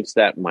experienced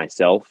that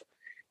myself.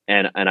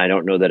 And I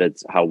don't know that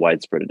it's how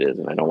widespread it is.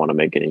 And I don't want to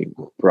make any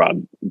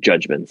broad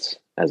judgments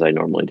as I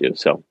normally do.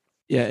 So.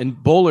 Yeah.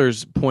 And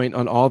Bowler's point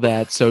on all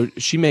that. So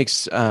she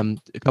makes a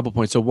couple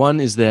points. So one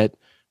is that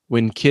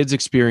when kids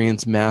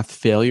experience math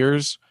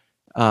failures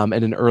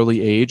at an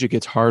early age, it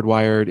gets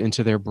hardwired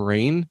into their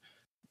brain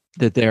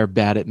that they're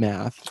bad at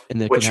math,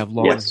 and they can have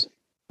long. Yes.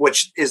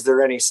 Which is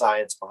there any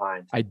science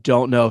behind? I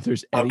don't know if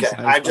there's any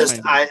science.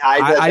 I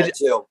read that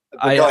too.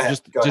 Go ahead.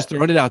 Just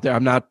throwing it out there.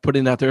 I'm not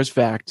putting it out there as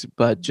fact,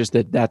 but just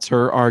that's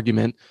her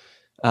argument,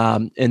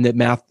 and that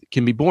math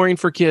can be boring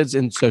for kids,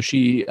 and so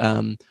she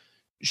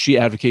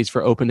advocates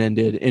for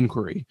open-ended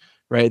inquiry,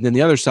 right? And then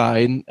the other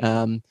side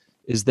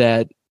is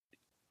that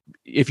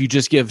if you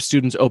just give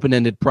students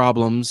open-ended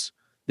problems,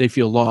 they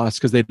feel lost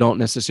because they don't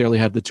necessarily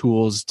have the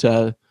tools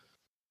to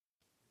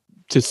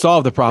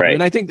solve the problem. Right.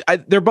 And I think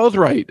they're both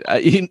right.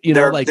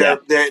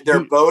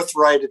 They're both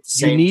right at the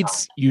same time.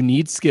 You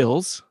need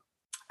skills,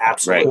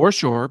 absolutely, for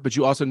sure, but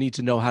you also need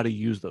to know how to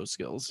use those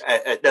skills.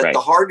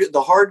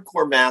 The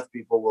hardcore math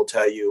people will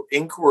tell you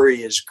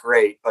inquiry is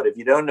great, but if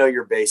you don't know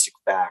your basic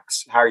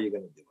facts, how are you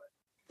going to do it?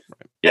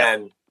 Right. Yeah.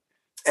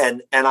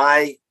 And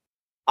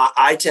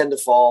I tend to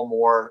fall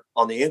more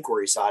on the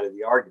inquiry side of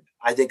the argument.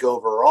 I think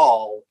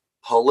overall,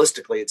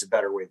 holistically, it's a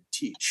better way to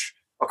teach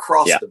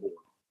across the board.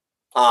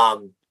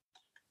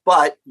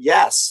 But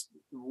yes,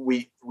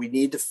 we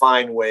need to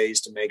find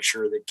ways to make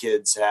sure that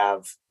kids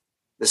have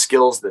the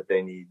skills that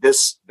they need.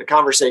 The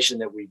conversation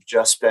that we've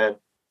just spent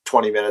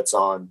 20 minutes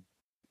on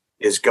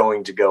is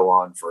going to go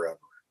on forever.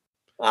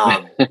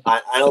 I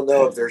don't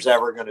know if there's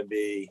ever going to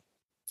be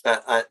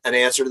an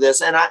answer to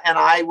this. And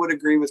I would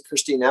agree with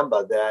Christine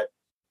Emba that,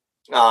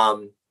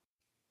 I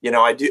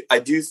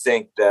do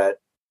think that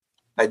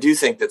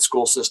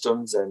school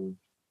systems and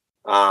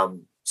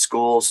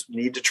schools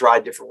need to try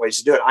different ways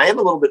to do it. I am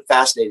a little bit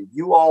fascinated.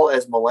 You all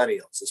as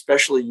millennials,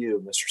 especially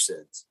you, Mr.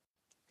 Sids,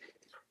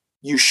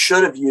 you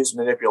should have used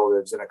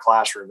manipulatives in a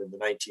classroom in the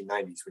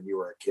 1990s when you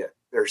were a kid.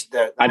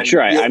 I'm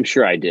sure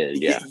I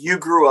did. Yeah. You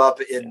grew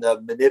up in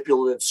the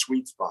manipulative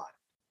sweet spot.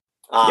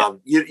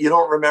 You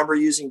don't remember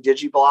using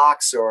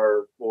digiblocks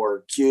or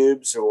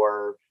cubes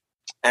or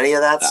any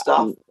of that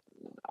stuff?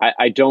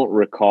 I don't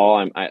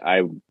recall.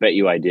 I bet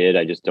you I did.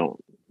 I just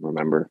don't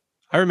remember.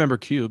 I remember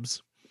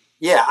cubes.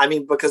 Yeah, I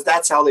mean, because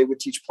that's how they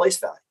would teach place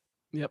value.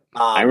 Yep.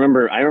 I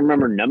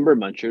remember number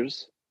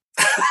munchers.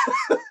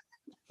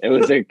 It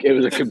was a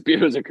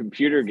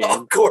computer game.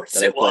 Of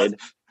course it was.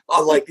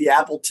 On like the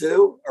Apple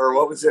II, or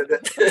what was it?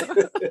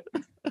 The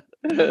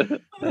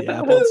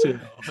Apple II.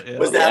 Yeah.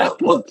 Was that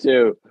Apple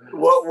II?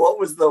 What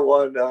was the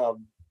one?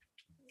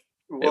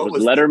 It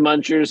was letter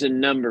munchers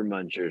and number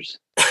munchers.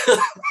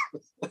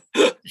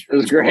 It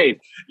was great.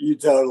 You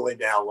totally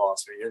now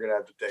lost me. You're gonna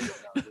have to take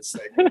it out of this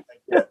segment.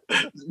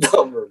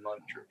 Number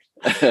munchers.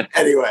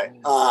 Anyway,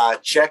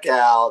 check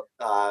out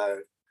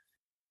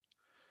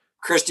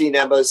Christine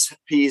Emba's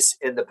piece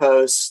in the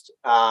Post.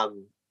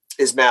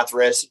 Is math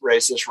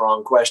racist?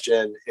 Wrong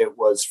question. It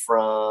was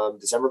from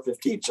December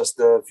 15th, just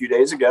a few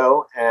days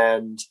ago.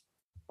 And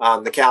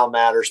the Cal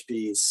Matters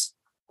piece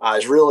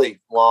is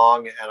really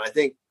long and I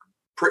think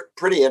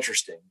pretty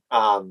interesting.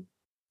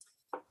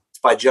 It's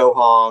by Joe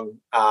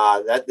Hong.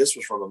 This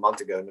was from a month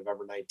ago,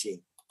 November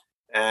 19th.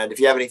 And if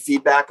you have any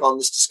feedback on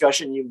this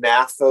discussion, you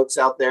math folks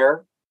out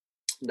there,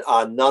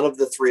 none of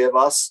the three of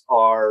us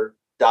are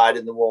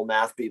dyed-in-the-wool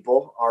math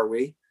people, are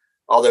we?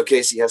 Although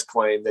Casey has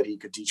claimed that he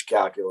could teach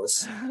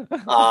calculus.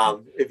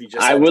 If you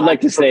just, I would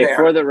like to say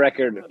for the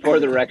record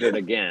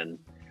again,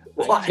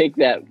 Why? I take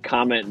that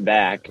comment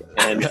back,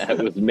 and it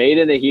was made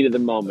in the heat of the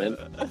moment.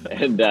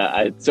 And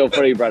it's so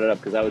funny you brought it up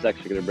because I was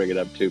actually going to bring it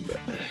up too. But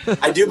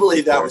I do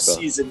believe that was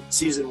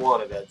season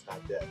 1 of Ed's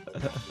Not Dead.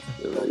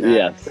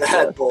 Yes,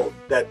 that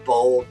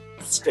bold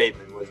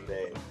statement was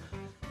made.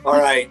 All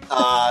right,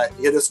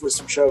 hit us with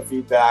some show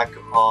feedback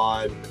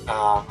on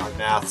our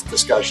math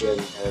discussion,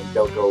 and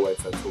don't go away,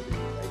 folks. We'll be right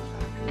back.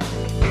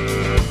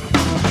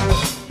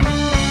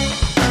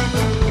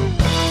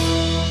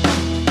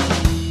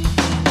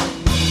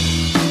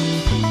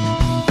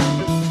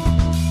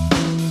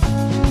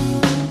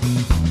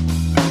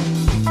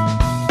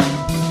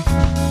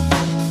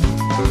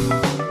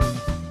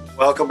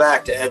 Welcome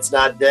back to Ed's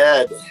Not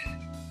Dead.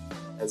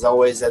 As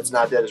always, Ed's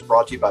Not Dead is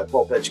brought to you by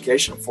Pulp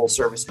Education, a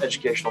full-service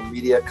educational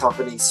media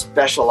company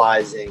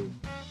specializing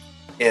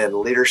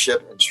in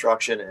leadership,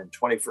 instruction, and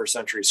 21st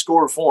century school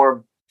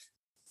reform.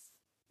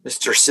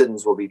 Mr.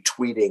 Siddons will be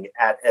tweeting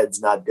at Ed's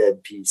Not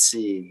Dead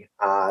PC.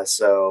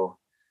 So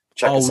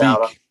check us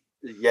out.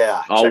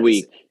 Yeah. All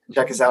week.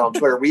 Check us out on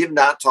Twitter. We have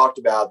not talked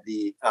about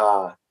the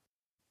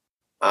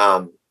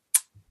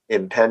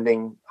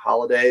impending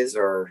holidays,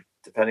 or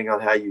depending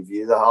on how you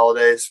view the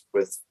holidays.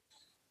 With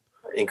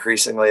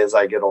increasingly as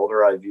I get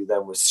older, I view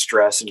them with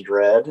stress and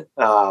dread.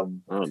 Oh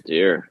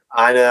dear.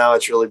 I know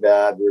it's really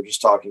bad. We were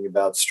just talking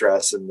about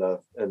stress in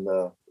the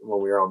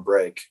when we were on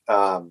break.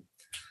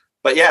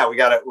 But yeah, we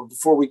gotta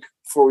before we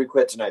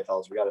quit tonight,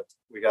 fellas,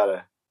 we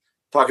gotta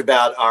talk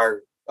about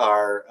our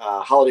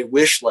holiday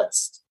wish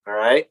list. All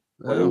right.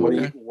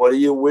 What are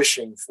you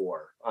wishing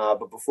for?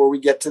 But before we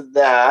get to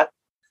that,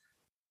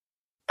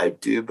 I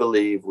do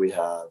believe we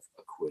have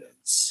a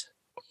quiz.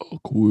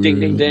 Ding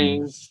ding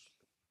ding.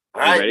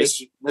 All right,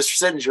 Mr.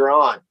 Siddons, you're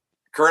on.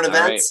 Current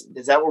events? Right.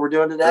 Is that what we're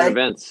doing today? Current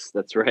events.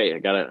 That's right. I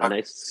got a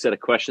nice set of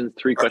questions.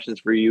 3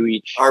 questions for you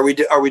each. Are we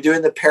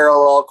doing the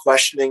parallel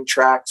questioning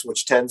tracks,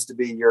 which tends to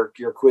be your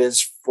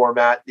quiz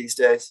format these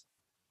days?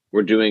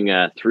 We're doing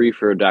 3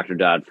 for Dr.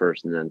 Dodd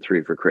first, and then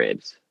 3 for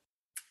Krabs.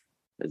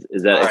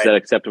 Is that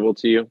acceptable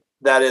to you?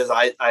 That is.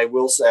 I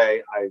will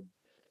say,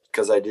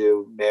 because I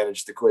do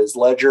manage the quiz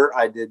ledger.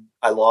 I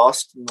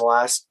lost in the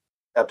last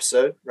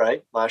episode,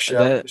 right? Last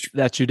show.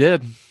 That you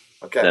did.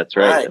 Okay, that's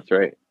right. Right. That's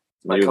right.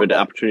 You have an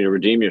opportunity to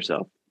redeem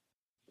yourself.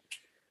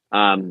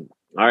 All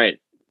right,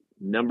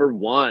 number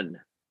 1.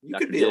 You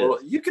could be a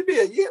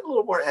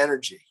little more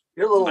energy.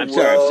 You're a little I'm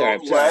sorry.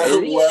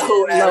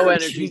 Low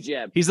energy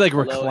jab. He's like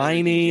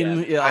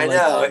reclining. Yeah, I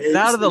know.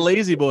 Not of the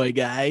lazy boy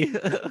guy.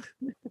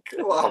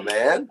 Come on,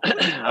 man.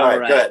 All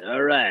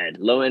right.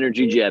 Low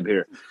energy jab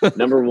here.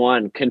 Number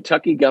 1,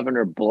 Kentucky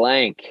Governor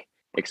blank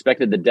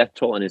expected the death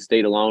toll in his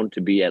state alone to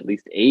be at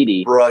least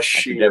 80.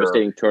 Brashear.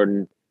 Devastating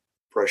tornado.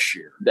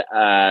 Brashear.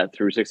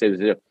 Through 6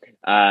 days.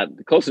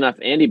 Close enough.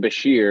 Andy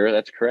Bashir.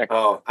 That's correct.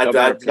 Oh, did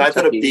I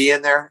put a B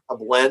in there? A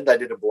blend? I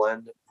did a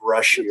blend.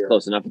 Brashear.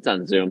 Close enough. It's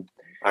on Zoom.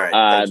 All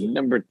right.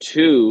 Number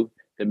 2,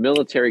 the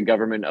military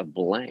government of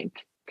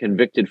blank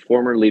convicted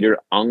former leader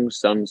Aung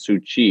San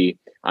Suu Kyi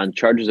on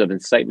charges of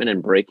incitement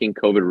and breaking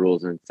COVID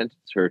rules and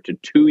sentenced her to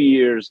 2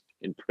 years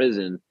in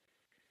prison.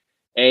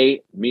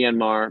 A,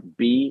 Myanmar,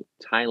 B,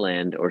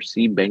 Thailand, or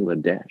C,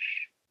 Bangladesh.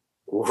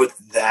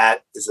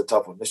 That is a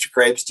tough one. Mr.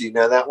 Krabs, do you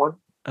know that one?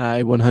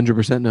 I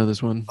 100% know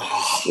this one.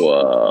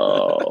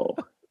 Whoa.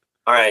 All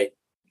right.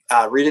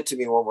 Read it to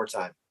me one more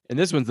time. And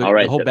this one's the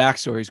whole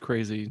backstory is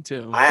crazy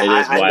too.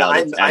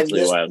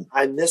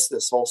 I missed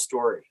this whole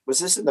story. Was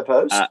this in the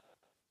Post?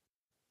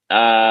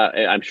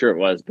 I'm sure it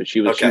was, but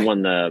she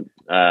won the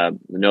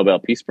Nobel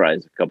Peace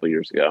Prize a couple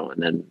years ago,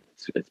 and then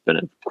it's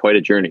been quite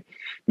a journey.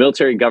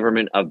 Military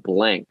government of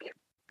blank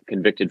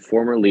convicted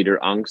former leader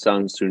Aung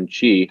San Suu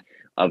Kyi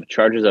of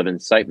charges of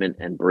incitement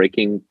and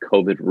breaking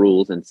COVID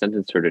rules and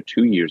sentenced her to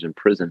 2 years in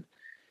prison.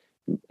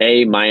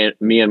 A,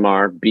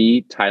 Myanmar,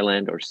 B,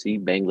 Thailand, or C,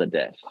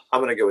 Bangladesh.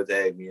 I'm going to go with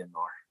A,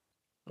 Myanmar.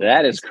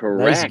 That is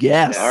correct. Nice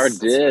guess.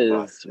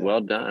 Ardiz.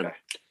 Well done. Okay.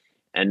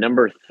 And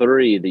number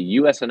 3, the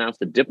U.S.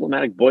 announced a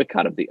diplomatic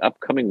boycott of the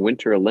upcoming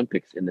Winter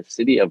Olympics in the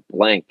city of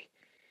blank.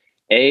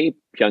 A,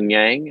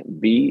 Pyongyang,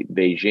 B,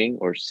 Beijing,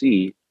 or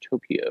C,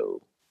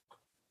 Tokyo.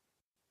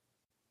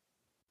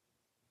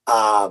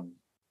 I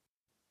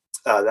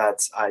know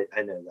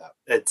that.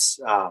 It's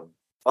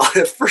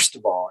first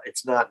of all,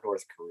 it's not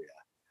North Korea.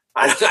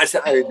 Was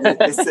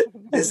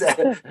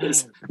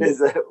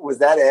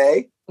that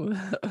A?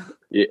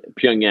 Yeah,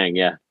 Pyongyang,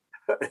 yeah.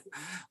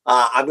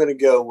 I'm going to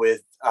go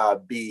with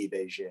B,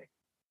 Beijing.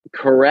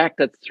 Correct.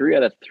 That's 3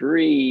 out of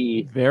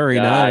 3. Very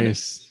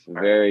nice.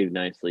 Very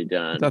nicely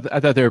done. I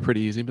thought they were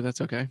pretty easy, but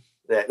that's okay.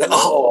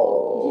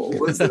 Wow.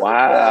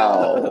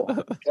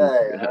 Okay,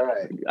 all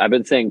right. I've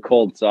been saying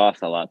cold sauce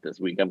a lot this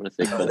week. I'm going to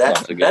say cold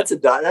sauce again. That's a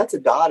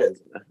dottism.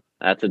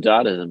 That's a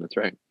dottism. That's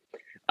right.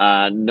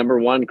 Number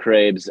 1,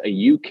 Krabs.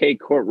 A UK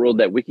court ruled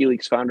that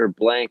WikiLeaks founder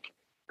Blank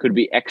could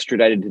be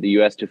extradited to the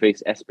U.S. to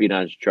face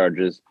espionage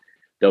charges,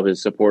 though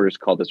his supporters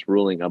called this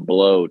ruling a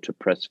blow to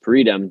press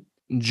freedom.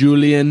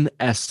 Julian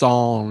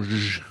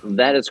Assange.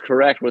 That is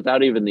correct,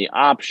 without even the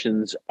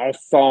options.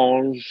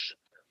 Assange.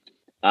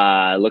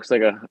 Looks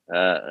like I'm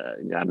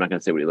not going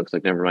to say what he looks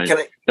like. Never mind.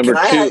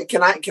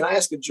 Can I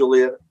ask a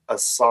Julian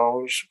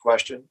Assange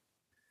question?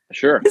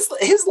 Sure.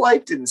 His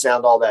life didn't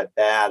sound all that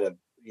bad. Of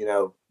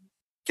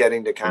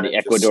getting to kind of the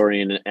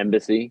Ecuadorian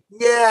embassy.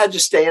 Yeah,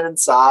 just staying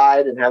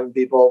inside and having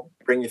people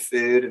bring you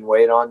food and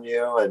wait on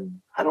you.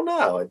 And I don't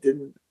know. It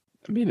didn't.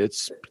 I mean,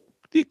 it's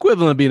the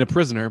equivalent of being a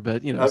prisoner,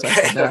 but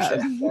Okay.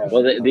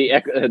 Well,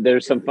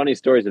 there's some funny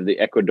stories of the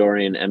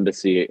Ecuadorian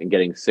embassy and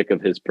getting sick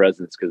of his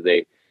presence because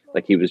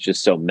he was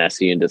just so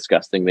messy and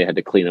disgusting. They had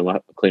to clean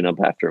up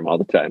after him all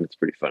the time. It's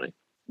pretty funny.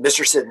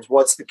 Mr. Siddons,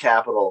 what's the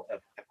capital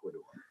of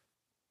Ecuador?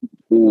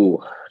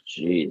 Ooh,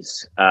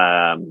 jeez.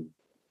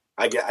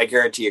 I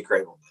guarantee you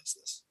Craig will knows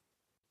this.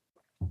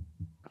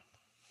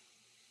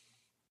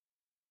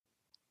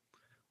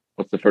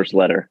 What's the first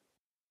letter?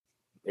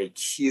 A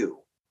Q.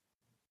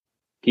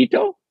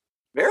 Quito?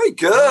 Very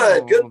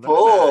good. Good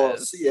pull.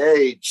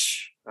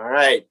 CH. All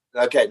right.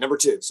 Okay. Number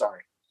 2.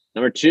 Sorry.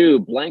 Number 2.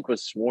 Blank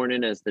was sworn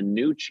in as the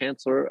new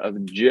Chancellor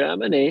of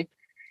Germany.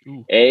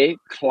 A.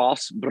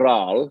 Klaus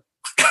Brahl.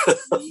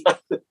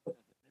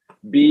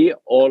 B.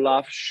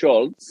 Olaf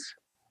Scholz.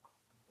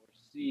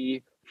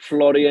 C.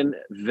 Florian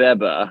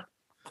Weber.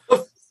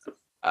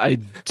 I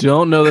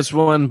don't know this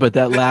one, but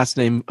that last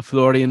name,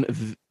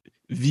 Florian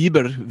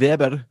Weber.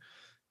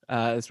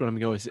 That's what I'm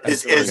going with.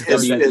 Is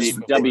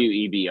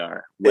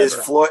W-E-B-R.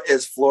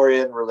 Is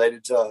Florian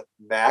related to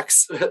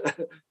Max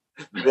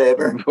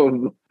Weber?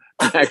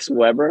 Max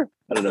Weber?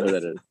 I don't know who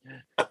that is.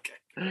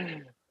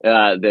 Okay.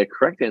 The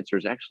correct answer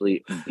is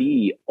actually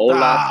B.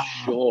 Olaf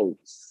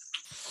Scholz.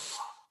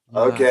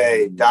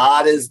 Okay,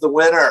 Dodd is the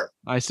winner.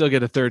 I still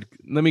get a third.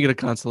 Let me get a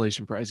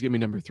consolation prize. Give me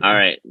number 3. All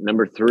right,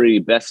 number 3.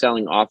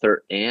 Best-selling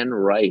author Anne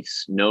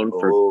Rice, known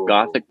for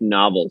Gothic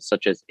novels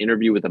such as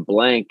Interview with a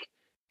Blank,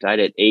 died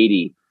at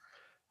 80.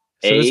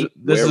 So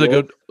this is a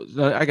good.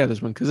 I got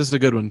this one because this is a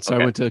good one. So I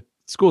went to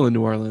school in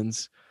New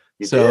Orleans.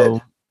 You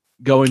did.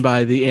 Going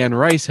by the Anne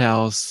Rice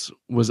house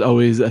was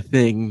always a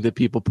thing that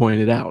people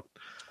pointed out.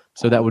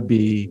 So that would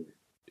be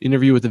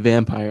Interview with a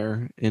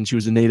Vampire, and she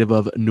was a native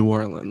of New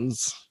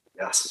Orleans.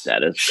 Yes,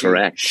 that is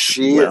correct.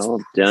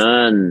 Well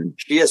done.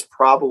 She is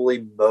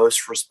probably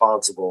most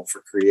responsible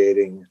for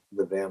creating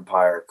the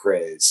vampire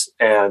craze.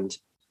 And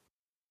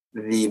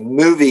the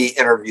movie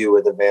Interview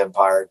with a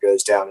Vampire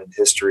goes down in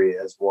history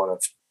as one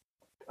of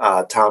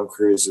Tom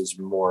Cruise's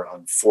more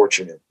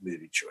unfortunate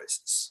movie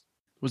choices.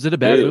 Was it a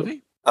bad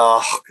movie?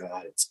 Oh,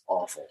 God, it's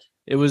awful.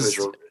 It was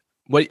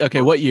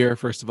what year,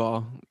 first of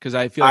all? Because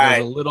I feel like I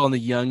was a little on the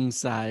young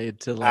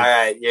side to like. All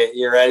right,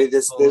 you're ready.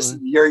 This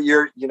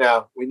you're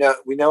we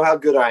know how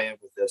good I am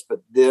with this, but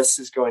this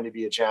is going to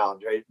be a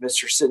challenge, right?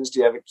 Mr. Siddons, do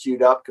you have it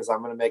queued up? Because I'm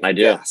going to make a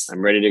guess.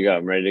 I'm ready to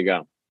go.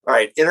 All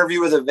right,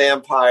 Interview with a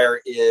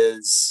Vampire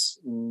is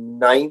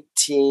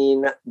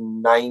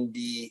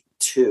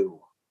 1992.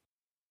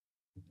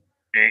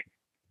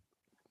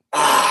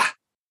 That's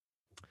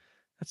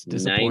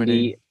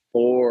disappointing.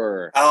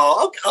 94.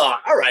 Oh, okay.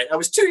 All right. I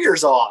was 2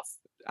 years off.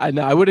 I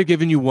know. I would have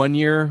given you 1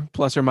 year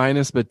plus or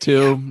minus, but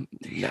 2,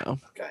 no.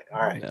 Okay.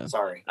 All right. No.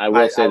 Sorry. I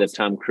will say that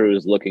Tom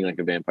Cruise looking like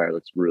a vampire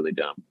looks really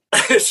dumb.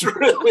 It's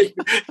really.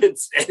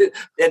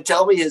 And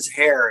tell me his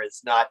hair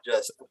is not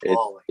just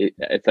appalling.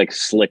 It's like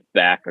slicked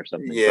back or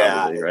something.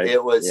 Yeah. Probably, right?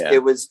 It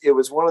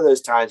was one of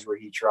those times where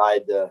he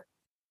tried to.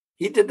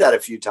 He did that a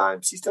few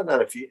times. He's done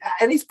that a few,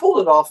 and he's pulled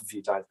it off a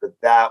few times. But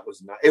that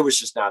was not. It was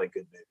just not a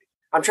good movie.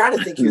 I'm trying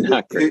to think who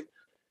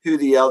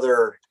the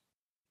other.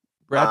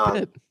 Brad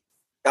Pitt.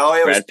 Oh,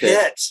 it was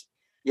Pitt.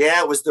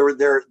 Yeah, it was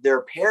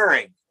their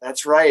pairing.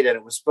 That's right, and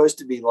it was supposed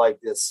to be like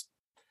this,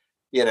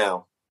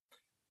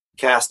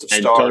 cast of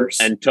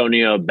stars.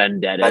 Antonio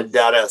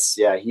Banderas.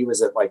 Yeah, he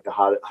was at like the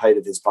height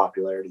of his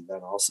popularity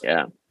then.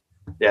 Also,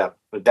 yeah,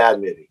 a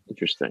bad movie.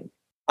 Interesting.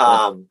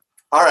 All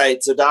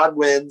right, so Dodd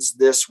wins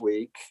this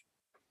week.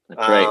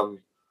 That's right.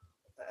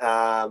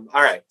 All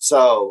right,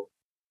 so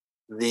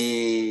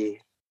the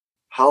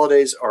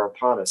holidays are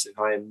upon us. If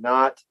I am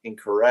not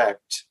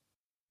incorrect,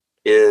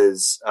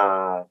 is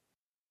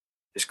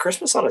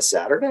Christmas on a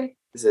Saturday?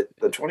 Is it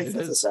the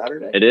 25th of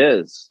Saturday? It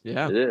is.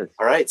 Yeah. It is.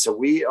 All right. So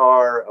we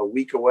are a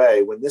week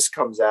away. When this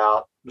comes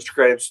out, Mr.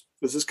 Graves,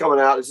 is this coming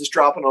out? Is this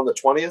dropping on the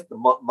 20th?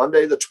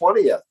 Monday the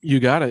 20th? You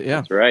got it. Yeah.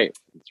 That's right.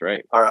 That's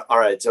right. All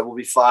right. So we'll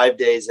be 5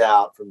 days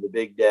out from the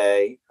big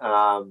day.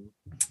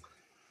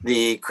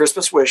 the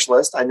Christmas wish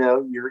list. I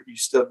know you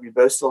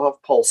both still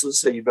have pulses,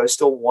 so you both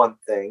still want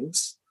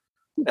things,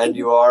 and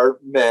you are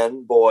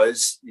men,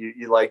 boys.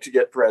 You like to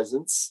get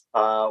presents.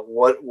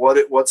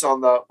 What's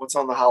on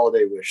the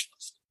holiday wish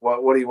list?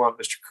 What do you want,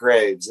 Mr.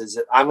 Craves? Is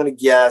it? I'm going to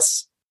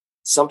guess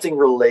something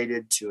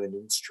related to an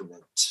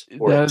instrument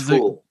or a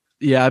tool.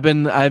 I've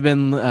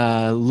been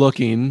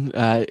looking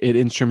at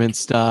instrument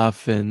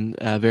stuff and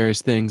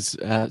various things.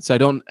 So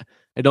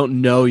I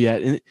don't know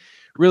yet. And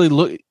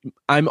really,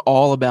 I'm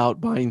all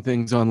about buying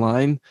things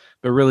online,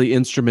 but really,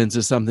 instruments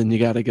is something you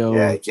got to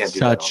go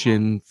touch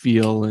and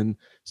feel. And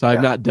so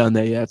I've not done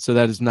that yet. So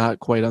that is not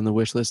quite on the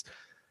wish list.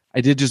 I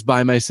did just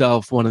buy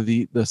myself one of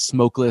the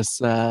smokeless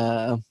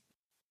fire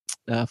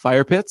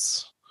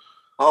pits.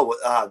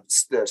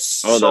 The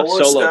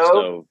solo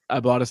stove. I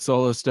bought a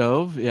solo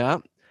stove. Yeah.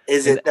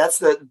 That's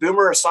the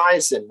Boomer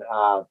Esiason.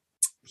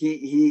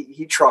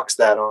 He trucks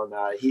that on.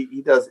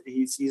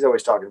 He's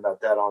always talking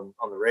about that on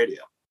the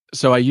radio.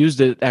 So I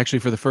used it actually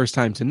for the first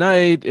time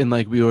tonight, and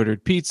we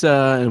ordered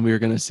pizza, and we were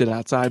going to sit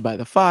outside by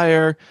the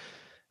fire,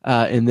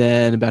 and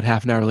then about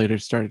half an hour later,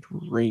 it started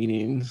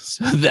raining.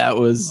 So that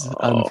was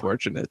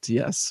unfortunate.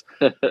 Yes,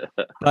 but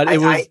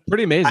it was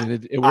pretty amazing.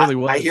 It really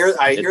was. I hear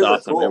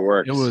awesome. Cool. It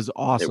works. It was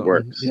awesome. It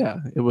works. Yeah,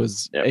 it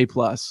was A+.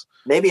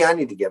 Maybe I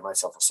need to get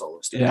myself a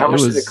solo stove. Yeah, how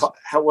much did it cost?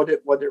 What did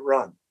it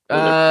run?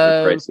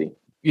 Pricey.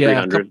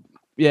 Yeah,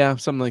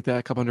 something like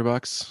that.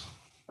 $200.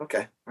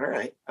 Okay. All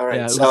right.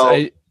 Yeah,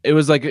 it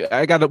was like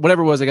I got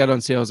whatever it was I got on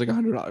sale. It was like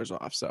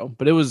 $100 off. So,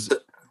 but it was.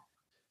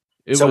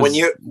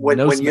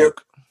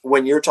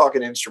 When you're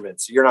talking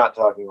instruments, you're not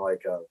talking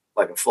like a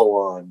full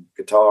on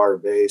guitar or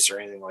bass or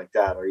anything like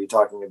that. Are you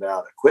talking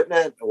about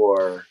equipment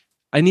or?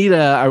 I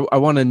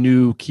want a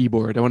new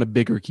keyboard. I want a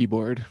bigger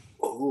keyboard.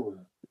 Oh.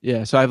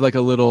 Yeah, so I have like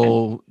a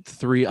little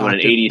 3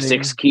 octave. An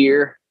 86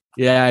 keyer.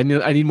 Yeah, I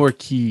need more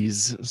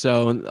keys.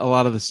 So a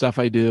lot of the stuff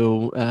I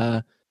do,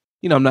 I'm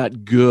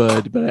not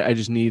good, but I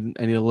need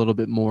a little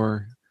bit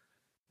more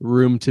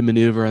room to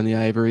maneuver on the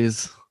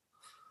ivories.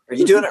 Are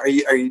you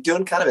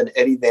doing kind of an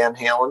Eddie Van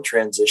Halen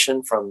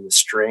transition from the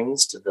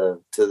strings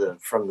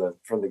from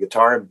the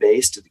guitar and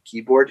bass to the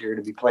keyboard? You're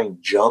going to be playing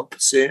Jump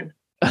soon.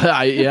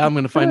 I'm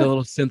going to find a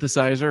little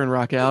synthesizer and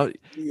rock out.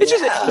 Yeah.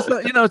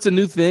 It's a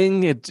new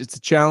thing. It's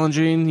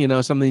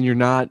challenging. Something you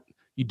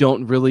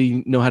don't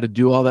really know how to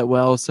do all that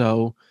well.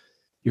 So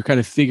you're kind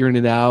of figuring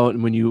it out,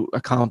 and when you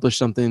accomplish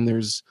something,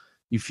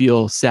 you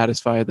feel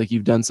satisfied, like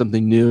you've done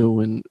something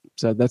new, and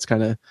so that's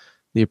kind of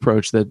the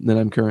approach that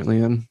I'm currently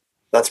in.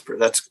 That's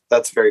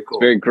very cool. It's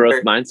very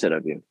growth mindset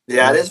of you.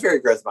 Yeah, it is very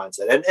growth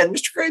mindset. And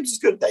Mr. Graves is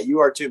good at that. You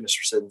are too,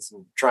 Mr. Siddons,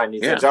 and trying new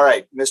things. All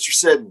right, Mr.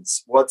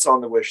 Siddons, what's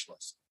on the wish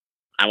list?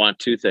 I want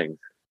 2 things.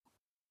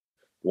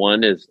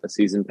 One is a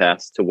season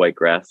pass to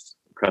Whitegrass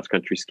cross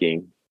country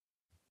skiing.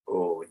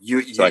 Oh, you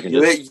a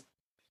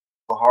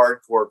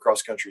hardcore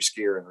cross country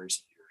skier in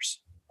recent years.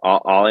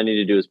 All I need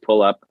to do is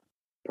pull up,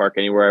 park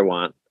anywhere I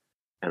want,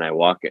 and I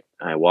walk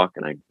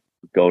and I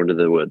go into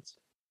the woods.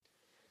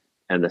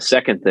 And the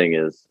second thing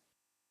is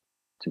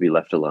to be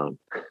left alone.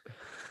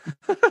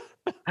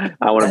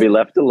 I want to be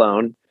left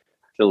alone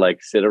to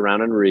sit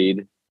around and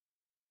read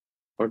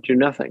or do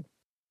nothing.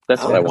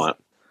 That's what I want.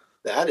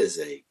 That is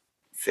a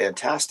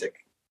fantastic.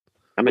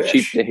 I'm a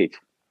cheap date.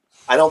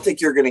 I don't think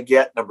you're going to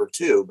get number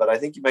 2, but I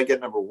think you might get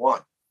number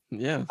 1.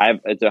 Yeah.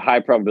 It's a high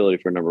probability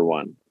for number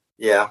 1.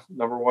 Yeah.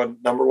 Number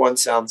one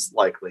sounds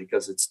likely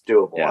because it's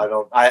doable. Yeah.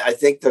 I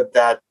think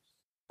that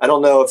I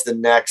don't know if the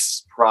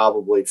next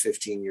probably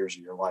 15 years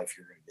of your life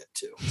you're going to get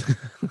to.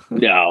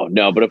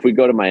 No. But if we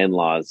go to my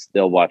in-laws,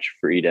 they'll watch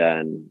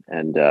Frida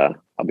and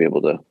I'll be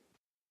able to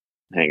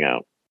hang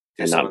out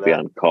and not be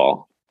on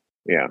call.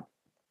 Yeah.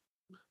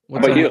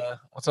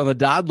 What's on the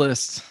Dodd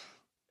list?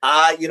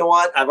 You know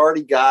what? I've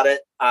already got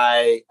it.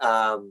 I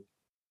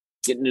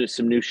getting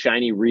some new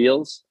shiny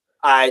reels.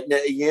 I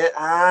didn't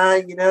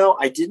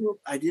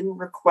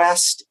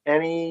request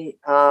any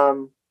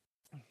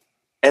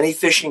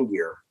fishing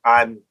gear.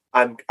 I'm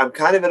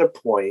kind of at a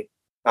point,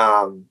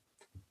 and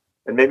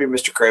maybe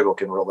Mr. Crable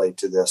can relate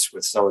to this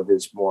with some of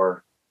his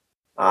more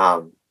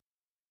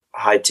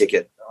high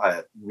ticket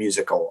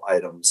musical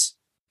items.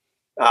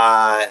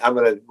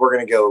 We're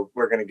gonna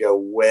go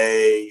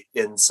way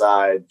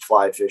inside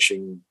fly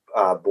fishing,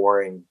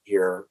 boring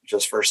here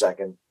just for a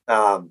second.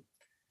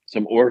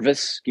 Some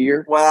Orvis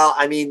gear. Well,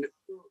 I mean,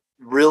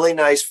 really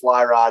nice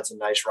fly rods and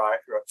nice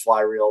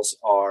fly reels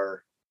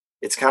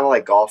it's kind of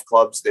like golf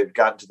clubs. They've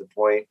gotten to the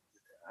point.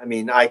 I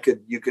mean,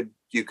 you could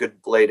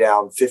lay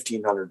down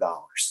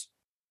 $1,500.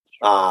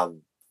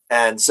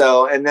 And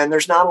then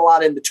there's not a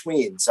lot in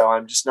between. So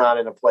I'm just not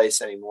in a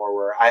place anymore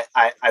where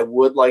I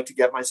would like to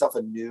get myself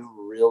a new,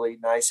 really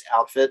nice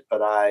outfit,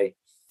 but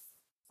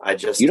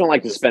you don't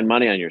like to spend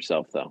money on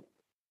yourself though.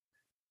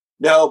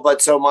 No,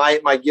 but so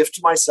my gift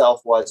to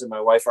myself was, and my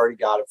wife already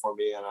got it for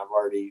me and I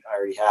already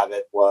have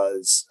it,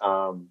 was,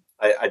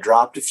 I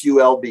dropped a few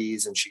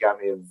LBs and she got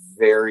me a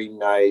very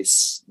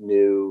nice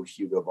new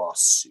Hugo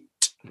Boss suit.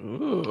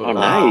 Ooh. Oh,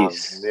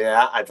 nice.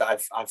 Yeah.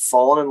 I've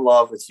fallen in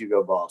love with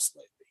Hugo Boss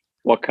lately.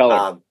 What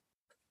color?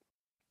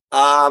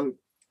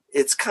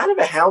 It's kind of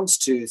a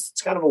houndstooth.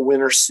 It's kind of a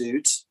winter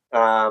suit.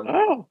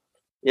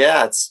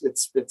 Yeah,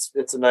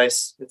 it's a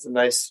nice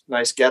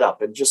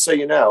getup. And just so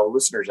you know,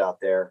 listeners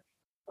out there,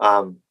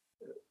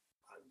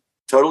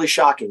 totally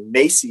shocking.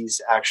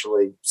 Macy's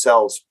actually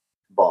sells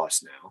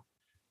Boss now.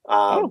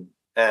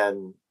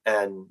 And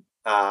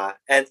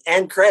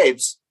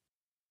Craves,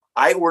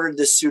 I ordered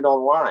this suit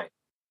online.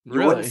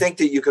 You wouldn't think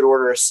that you could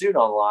order a suit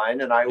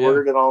online, and I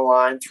ordered it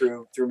online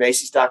through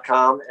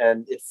Macy's.com,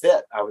 and it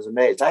fit. I was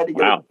amazed. I had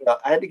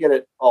to get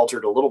it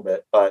altered a little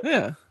bit, but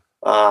so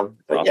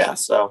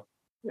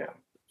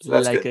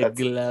that's like good. a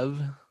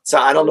glove. So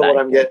I don't know what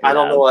I'm getting. I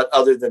don't know what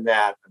other than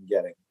that I'm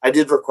getting. I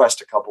did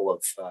request a couple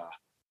of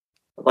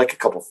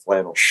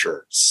flannel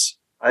shirts.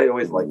 I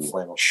always like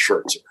flannel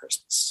shirts at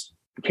Christmas.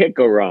 You can't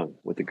go wrong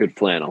with a good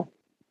flannel.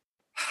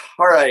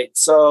 All right,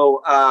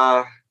 so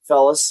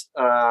fellas,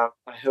 I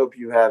hope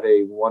you have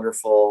a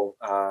wonderful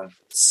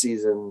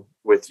season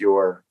with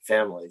your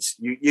families.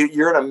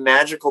 You're in a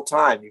magical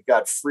time. You've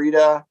got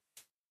Frida.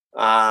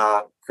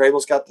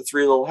 Crable's got the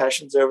 3 little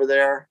Hessians over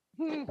there.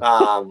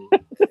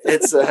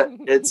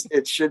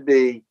 It should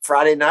be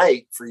Friday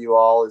night for you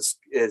all is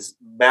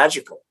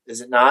magical,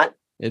 is it not?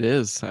 It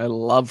is. I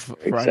love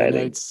Friday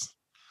nights.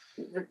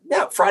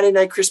 Yeah, Friday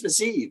night,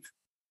 Christmas Eve.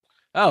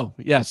 Oh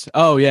yes.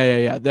 Oh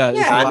yeah.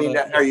 I mean,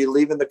 are you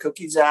leaving the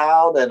cookies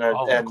out and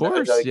of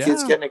course, are the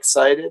kids getting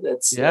excited?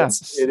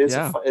 It is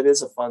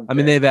a fun. I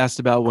mean, they've asked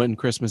about when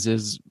Christmas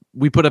is.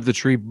 We put up the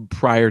tree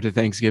prior to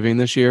Thanksgiving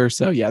this year,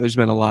 so yeah, there's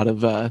been a lot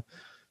of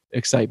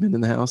excitement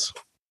in the house.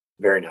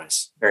 Very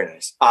nice, very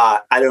nice.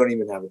 I don't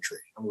even have a tree.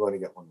 I'm going to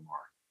get one tomorrow.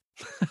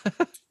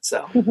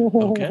 So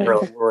okay.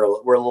 we're a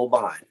little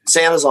behind.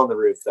 Santa's on the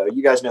roof though.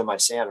 You guys know my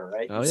Santa,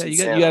 right? Oh yeah, you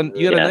got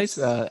a nice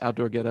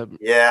outdoor getup.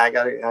 Yeah,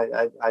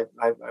 I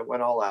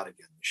went all out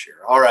again this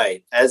year. All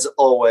right, as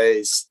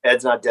always,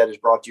 Ed's Not Dead is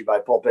brought to you by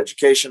Pulp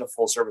Education, a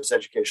full-service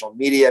educational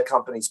media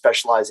company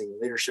specializing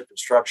in leadership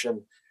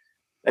instruction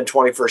and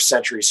 21st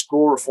century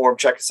school reform.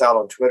 Check us out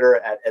on Twitter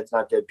at Ed's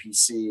Not Dead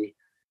PC,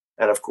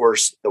 and of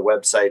course the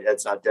website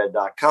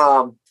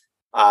edsnotdead.com.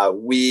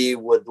 We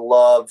would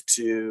love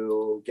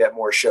to get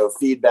more show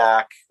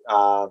feedback.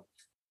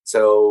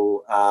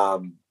 So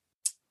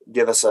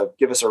give us a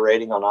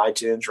rating on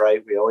iTunes,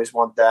 right? We always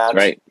want that.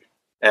 Right.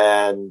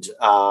 And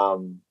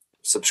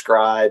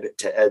subscribe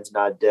to Ed's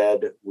Not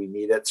Dead. We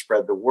need it.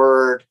 Spread the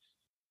word.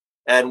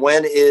 And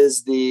when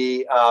is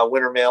the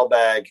winter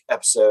mailbag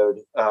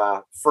episode?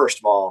 First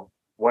of all,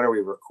 when are we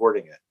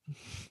recording it?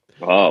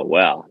 Oh,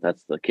 well,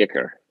 that's the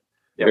kicker.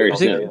 Very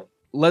soon.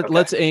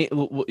 Let's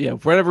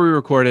whenever we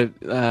record it,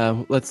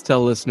 let's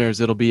tell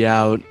listeners it'll be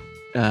out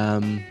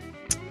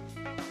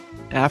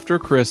after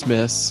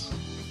Christmas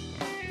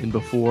and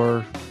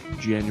before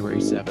January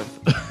 7th.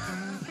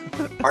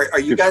 Are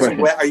you guys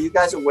away? Are you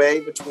guys away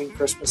between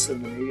Christmas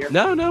and the New Year?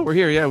 No, we're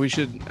here. Yeah, we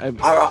should.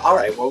 All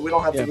right. Well, we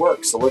don't have to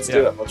work, so let's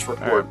do it. Let's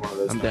record one of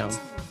those. I'm down.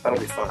 That'll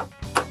be fun.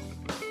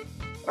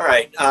 All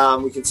right.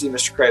 We can see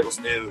Mr. Crable's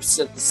new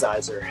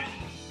synthesizer.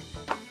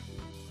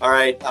 All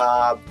right.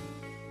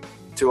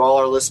 To all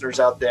our listeners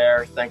out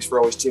there, thanks for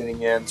always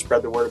tuning in.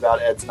 Spread the word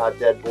about Ed's Not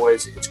Dead,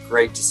 boys. It's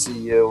great to see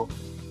you.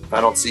 If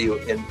I don't see you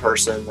in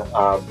person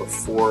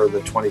before the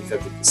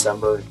 25th of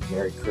December,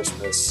 Merry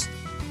Christmas.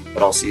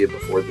 But I'll see you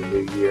before the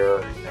new year.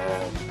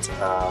 And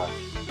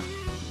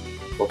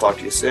we'll talk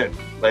to you soon.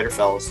 Later,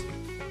 fellas.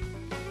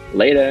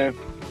 Later.